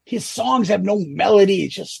 His songs have no melody.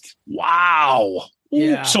 It's just, wow.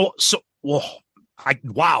 Yeah.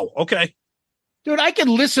 Wow. Okay. Dude, I can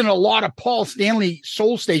listen to a lot of Paul Stanley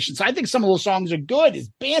Soul Stations. I think some of those songs are good. His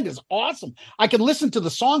band is awesome. I can listen to the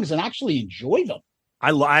songs and actually enjoy them.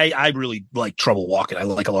 I really like Trouble Walking. I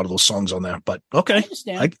like a lot of those songs on there, but okay. I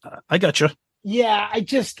understand. I got you. Yeah,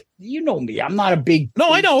 you know me. I'm not a big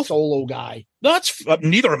solo guy. No, that's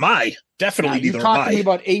neither am I. Definitely neither am I. You're talking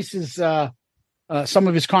about Ace's, some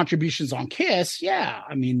of his contributions on Kiss. Yeah,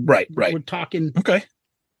 I mean, right. We're talking.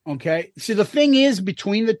 Okay. See, the thing is,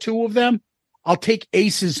 between the two of them, I'll take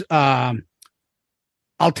Ace's. I'll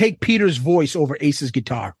take Peter's voice over Ace's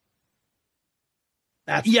guitar.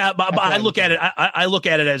 But I look at it. I look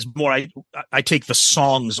at it as more. I take the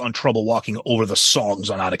songs on Trouble Walking over the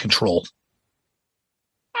songs on Out of Control.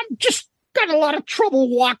 I'm just got a lot of trouble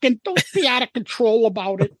walking. Don't be out of control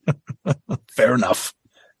about it. Fair enough.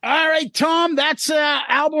 All right, Tom. That's an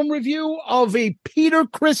album review of a Peter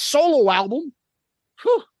Criss solo album.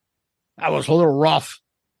 Whew. That was a little rough.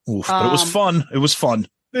 Oof, but it was fun. It was fun.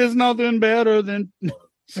 There's nothing better than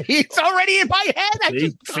See, it's already in my head. I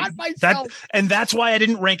just got myself. That's why I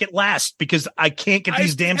didn't rank it last, because I can't get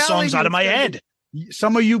these damn songs out of my head.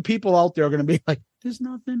 Some of you people out there are going to be like, there's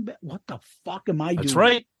nothing. What the fuck am I doing? That's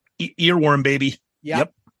right. Earworm, baby.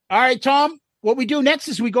 Yep. All right, Tom. What we do next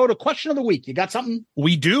is we go to question of the week. You got something?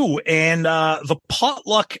 We do. And the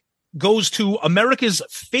potluck goes to America's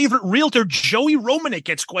favorite realtor, Joey Romanek,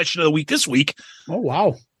 gets question of the week this week. Oh,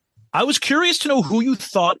 wow. I was curious to know who you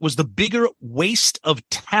thought was the bigger waste of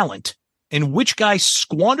talent and which guy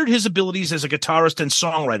squandered his abilities as a guitarist and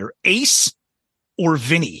songwriter, Ace or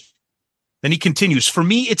Vinny. Then he continues, for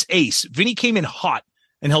me, it's Ace. Vinny came in hot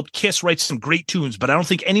and helped Kiss write some great tunes, but I don't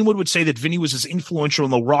think anyone would say that Vinny was as influential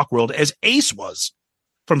in the rock world as Ace was.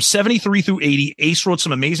 From 73 through 80, Ace wrote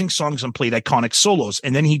some amazing songs and played iconic solos,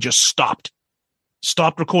 and then he just stopped.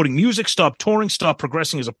 Stopped recording music, stopped touring, stopped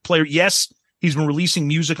progressing as a player. Yes, he's been releasing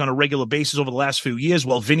music on a regular basis over the last few years,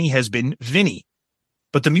 while Vinny has been Vinny.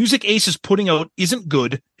 But the music Ace is putting out isn't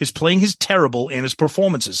good, his playing is terrible, and his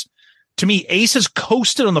performances. To me, Ace has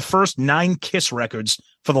coasted on the first 9 Kiss records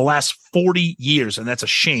for the last 40 years, and that's a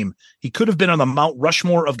shame. He could have been on the Mount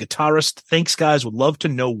Rushmore of guitarists. Thanks, guys. Would love to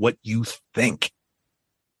know what you think.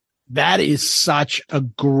 That is such a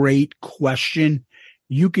great question.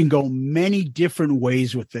 You can go many different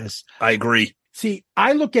ways with this. I agree. See,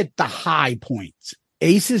 I look at the high points.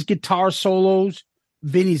 Ace's guitar solos,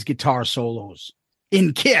 Vinny's guitar solos.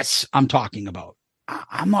 In Kiss, I'm talking about.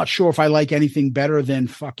 I'm not sure if I like anything better than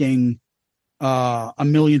fucking A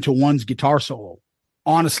Million to One's guitar solo,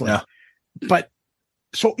 honestly. Yeah. But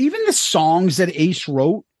so even the songs that Ace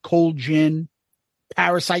wrote, Cold Gin,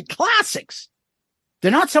 Parasite, classics,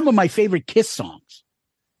 they're not some of my favorite Kiss songs,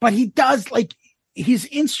 but he does, like, he's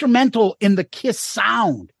instrumental in the Kiss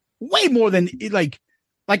sound way more than like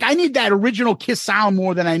I need that original Kiss sound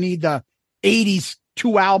more than I need the 80s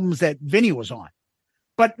 2 albums that Vinny was on.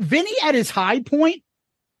 But Vinny at his high point,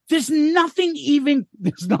 there's nothing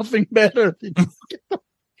better.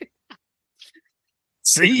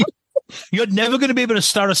 See, you're never going to be able to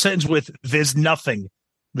start a sentence with "there's nothing"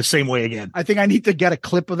 the same way again. I think I need to get a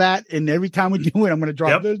clip of that, and every time we do it, I'm going to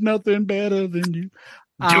drop. Yep. There's nothing better than you.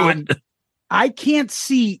 Do it. I can't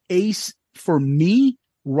see Ace for me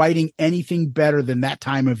writing anything better than that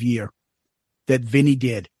time of year that Vinny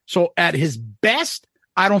did. So at his best,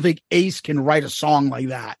 I don't think Ace can write a song like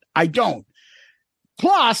that. I don't.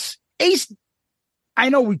 Plus, Ace, I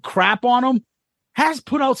know we crap on him, has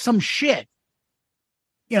put out some shit.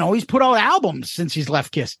 You know, he's put out albums since he's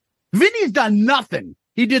left Kiss. Vinny's done nothing.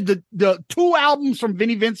 He did the 2 albums from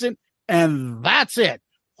Vinnie Vincent, and that's it.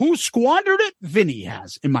 Who squandered it? Vinny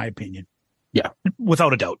has, in my opinion. Yeah,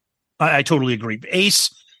 without a doubt. I totally agree. Ace,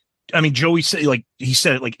 I mean, Joey said, like, he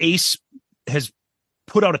said it, like, Ace has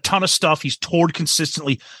put out a ton of stuff. He's toured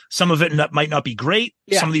consistently. Some of it might not be great.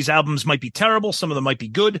 Yeah. Some of these albums might be terrible. Some of them might be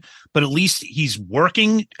good, but at least he's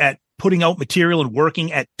working at putting out material and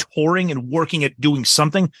working at touring and working at doing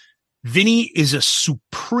something. Vinny is a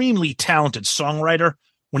supremely talented songwriter.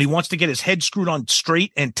 When he wants to get his head screwed on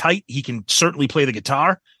straight and tight, he can certainly play the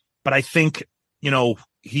guitar. But I think, you know,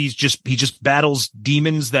 he just battles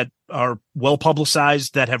demons that are well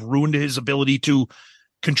publicized that have ruined his ability to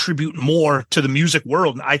contribute more to the music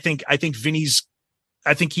world. And I think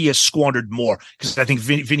he has squandered more, because I think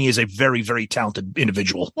Vinny is a very, very talented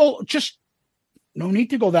individual. Well, just no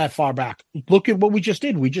need to go that far back. Look at what we just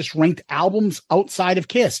did. We just ranked albums outside of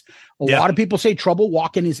Kiss. A lot of people say Trouble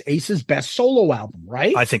Walking is Ace's best solo album,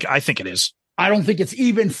 right? I think it is. I don't think it's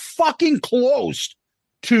even fucking close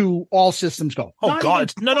to All Systems Go. Oh,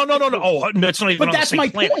 God. No. Oh, that's not even. But that's my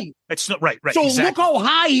point. It's not right. So exactly. Look how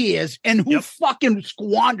high he is, and who fucking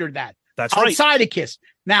squandered that. That's right. Outside of Kiss.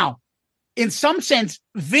 Now, in some sense,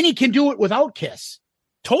 Vinny can do it without Kiss.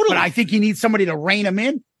 Totally. But I think he needs somebody to rein him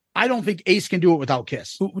in. I don't think Ace can do it without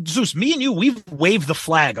Kiss. Zeus, me and you, we've waved the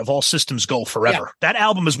flag of All Systems Go forever. Yeah. That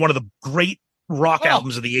album is one of the great rock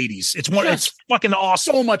albums of the 80s. It's fucking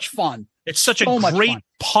awesome. So much fun. It's such a great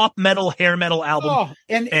pop metal, hair metal album. Oh,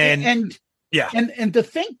 and to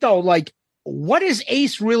think though, like, what is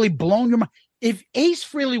Ace really blown your mind? If Ace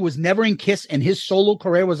Frehley was never in Kiss and his solo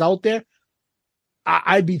career was out there,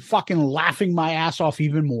 I'd be fucking laughing my ass off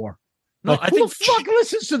even more. No, like, who the fuck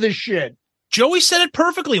listens to this shit? Joey said it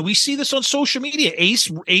perfectly. We see this on social media.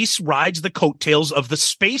 Ace rides the coattails of the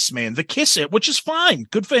spaceman, the Kiss It, which is fine.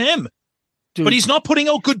 Good for him. Dude. But he's not putting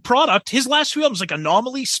out good product. His last few albums, like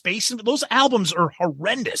Anomaly, Space, and those albums are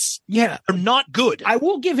horrendous. Yeah. They're not good. I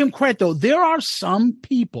will give him credit, though. There are some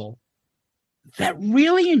people that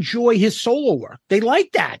really enjoy his solo work. They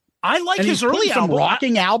like that. I like his early album.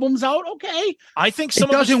 Rocking albums out. Okay. I think some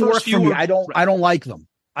it of doesn't work for me. I don't like them.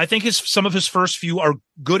 I think some of his first few are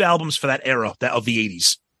good albums for that era of the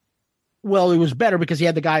 80s. Well, it was better because he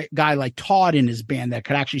had the guy like Todd in his band that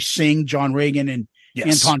could actually sing, John Reagan and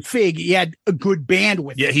Anton Fig. He had a good band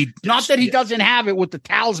with him. Not that he doesn't have it with the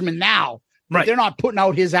Talisman now. Right. They're not putting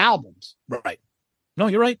out his albums. Right. No,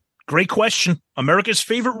 you're right. Great question. America's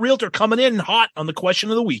favorite realtor coming in hot on the question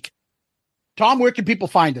of the week. Tom, where can people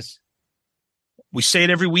find us? We say it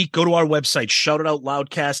every week. Go to our website,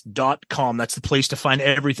 shoutitoutloudcast.com. That's the place to find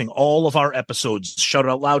everything. All of our episodes, Shout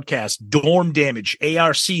It Out Loudcast, Dorm Damage,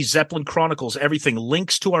 ARC, Zeppelin Chronicles, everything.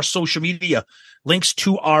 Links to our social media, links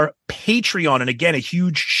to our Patreon. And again, a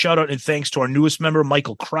huge shout out and thanks to our newest member,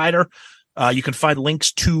 Michael Kreider. You can find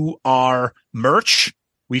links to our merch.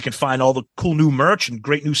 We can find all the cool new merch and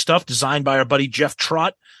great new stuff designed by our buddy Jeff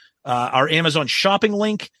Trott. Our Amazon shopping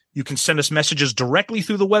link. You can send us messages directly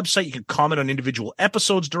through the website. You can comment on individual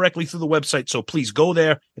episodes directly through the website. So please go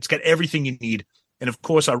there. It's got everything you need. And of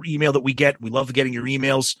course, our email that we get, we love getting your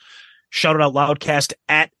emails.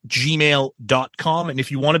 shoutitoutloudcast@gmail.com. And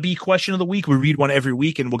if you want to be question of the week, we read one every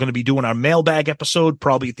week, and we're going to be doing our mailbag episode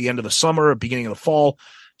probably at the end of the summer or beginning of the fall.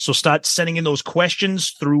 So start sending in those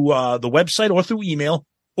questions through the website or through email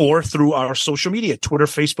or through our social media, Twitter,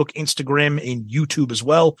 Facebook, Instagram, and YouTube as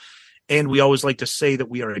well. And we always like to say that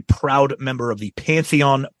we are a proud member of the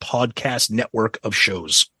Pantheon Podcast Network of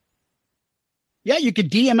shows. Yeah, you can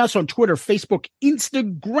DM us on Twitter, Facebook,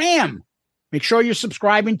 Instagram. Make sure you're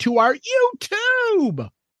subscribing to our YouTube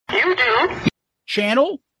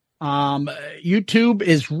channel. YouTube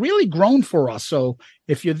is really grown for us. So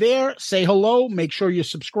if you're there, say hello. Make sure you're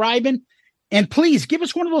subscribing. And please give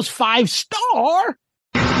us one of those 5-star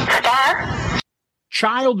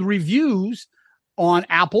child reviews on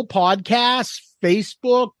Apple Podcasts,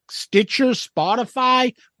 Facebook, Stitcher,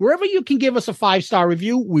 Spotify, wherever you can give us a 5-star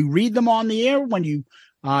review. We read them on the air. When you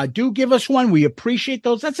do give us one, we appreciate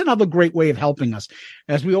those. That's another great way of helping us.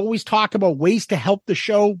 As we always talk about ways to help the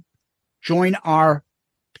show, join our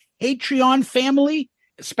Patreon family.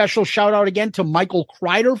 Special shout out again to Michael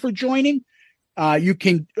Kreider for joining. You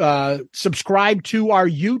can subscribe to our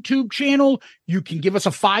YouTube channel. You can give us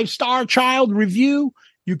a 5-star child review.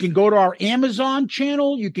 You can go to our Amazon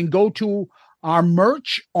channel. You can go to our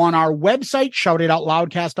merch on our website,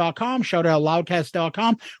 shoutitoutloudcast.com,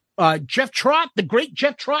 shoutitoutloudcast.com. Jeff Trott, the great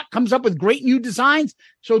Jeff Trott, comes up with great new designs.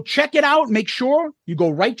 So check it out. Make sure you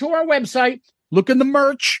go right to our website, look in the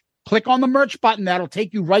merch, click on the merch button. That'll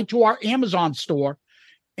take you right to our Amazon store.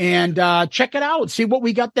 And check it out. See what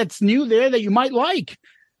we got that's new there that you might like.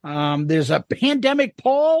 There's a pandemic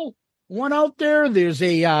poll one out there. There's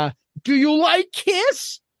a do you like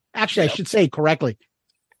Kiss? Actually, I should say correctly.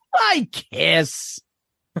 I Kiss.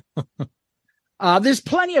 There's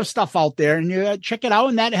plenty of stuff out there, and you check it out,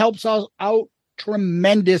 and that helps us out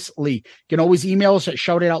tremendously. You can always email us at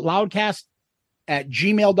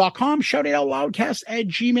shoutitoutloudcast@gmail.com,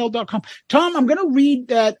 shoutitoutloudcast@gmail.com. Tom, I'm going to read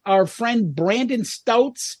that our friend Brandon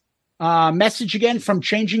Stout's message again from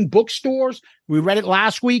Changing Bookstores. We read it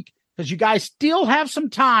last week because you guys still have some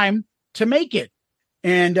time to make it.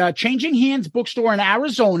 And Changing Hands Bookstore in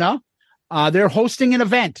Arizona, they're hosting an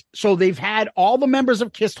event. So they've had all the members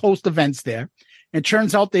of KISS host events there. It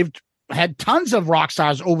turns out they've had tons of rock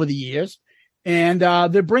stars over the years. And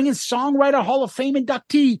they're bringing Songwriter Hall of Fame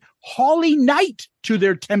inductee Holly Knight to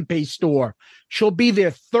their Tempe store. She'll be there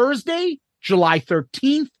Thursday, July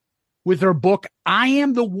 13th, with her book, I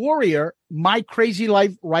Am the Warrior, My Crazy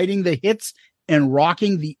Life Writing the Hits and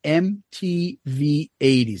Rocking the MTV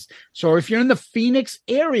 80s. So if you're in the Phoenix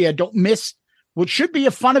area, don't miss what should be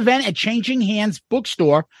a fun event at Changing Hands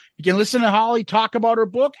Bookstore. You can listen to Holly talk about her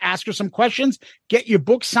book, ask her some questions, get your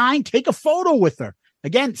book signed, take a photo with her.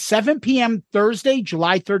 Again, 7 p.m. Thursday,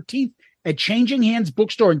 July 13th at Changing Hands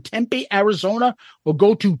Bookstore in Tempe, Arizona, or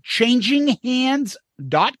go to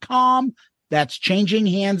changinghands.com. That's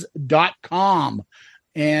changinghands.com.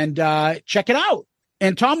 And check it out.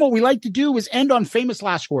 And Tom, what we like to do is end on famous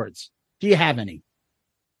last words. Do you have any?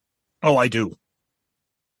 Oh, I do.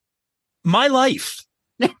 My life.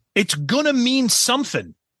 It's going to mean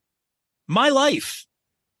something. My life.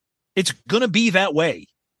 It's going to be that way.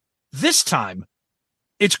 This time,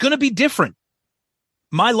 it's going to be different.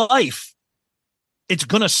 My life. It's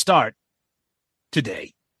going to start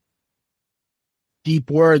today. Deep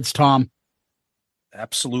words, Tom.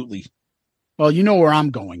 Absolutely. Well, you know where I'm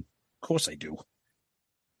going. Of course I do.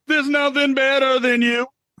 There's nothing better than you.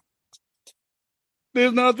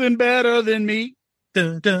 There's nothing better than me.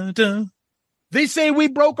 Dun, dun, dun. They say we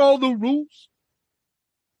broke all the rules,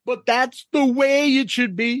 but that's the way it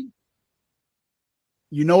should be.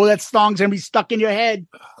 You know that song's going to be stuck in your head.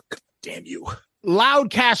 Oh, God damn you.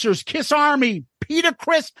 Loudcasters, Kiss Army, Peter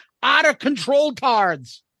Chris, Out of Control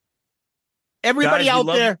Tards. Everybody Guys, out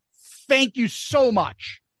there, thank you so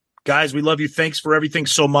much. Guys, we love you. Thanks for everything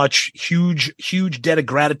so much. Huge, huge debt of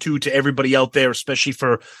gratitude to everybody out there, especially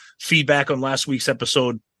for feedback on last week's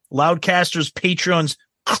episode. Loudcasters, Patreons,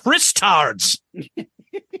 Chris Tards.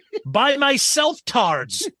 By myself,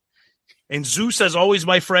 Tards. And Zeus, as always,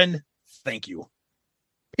 my friend, thank you.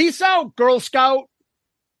 Peace out, Girl Scout.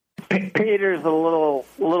 Peter's a little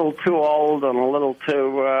too old and a little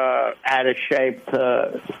too out of shape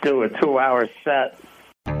to do a 2-hour set.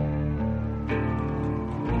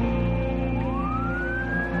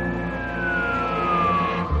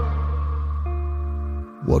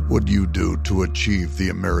 What would you do to achieve the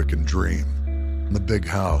American dream? The big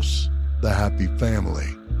house, the happy family,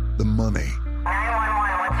 the money.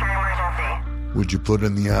 911, what's your emergency? Would you put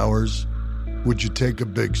in the hours? Would you take a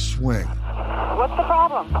big swing? What's the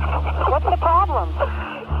problem? What's the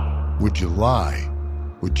problem? Would you lie?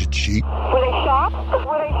 Would you cheat? Were they shot?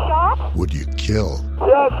 Were they shot? Would you kill?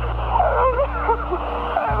 Yes.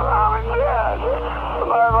 My mom and dad.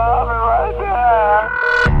 My mom and my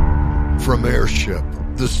dad. From Airship,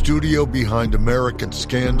 the studio behind American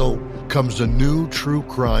Scandal, comes a new true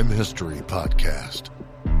crime history podcast.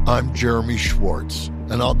 I'm Jeremy Schwartz,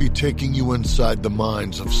 and I'll be taking you inside the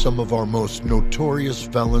minds of some of our most notorious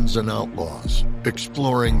felons and outlaws,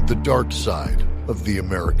 exploring the dark side of the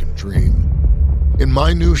American dream. In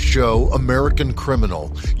my new show, American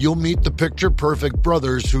Criminal, you'll meet the picture-perfect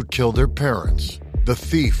brothers who killed their parents, the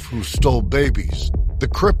thief who stole babies, the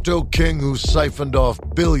crypto king who siphoned off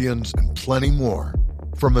billions, and plenty more.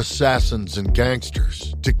 From assassins and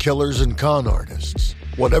gangsters to killers and con artists.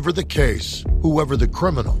 Whatever the case, whoever the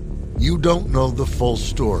criminal, you don't know the full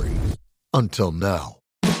story until now.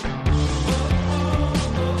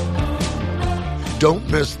 Don't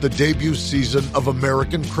miss the debut season of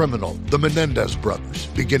American Criminal, The Menendez Brothers,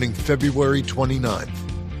 beginning February 29th.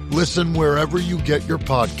 Listen wherever you get your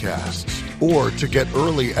podcasts, or to get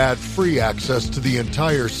early ad-free access to the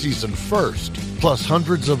entire season first, plus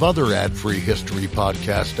hundreds of other ad-free history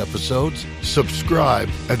podcast episodes, subscribe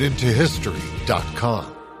at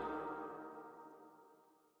IntoHistory.com.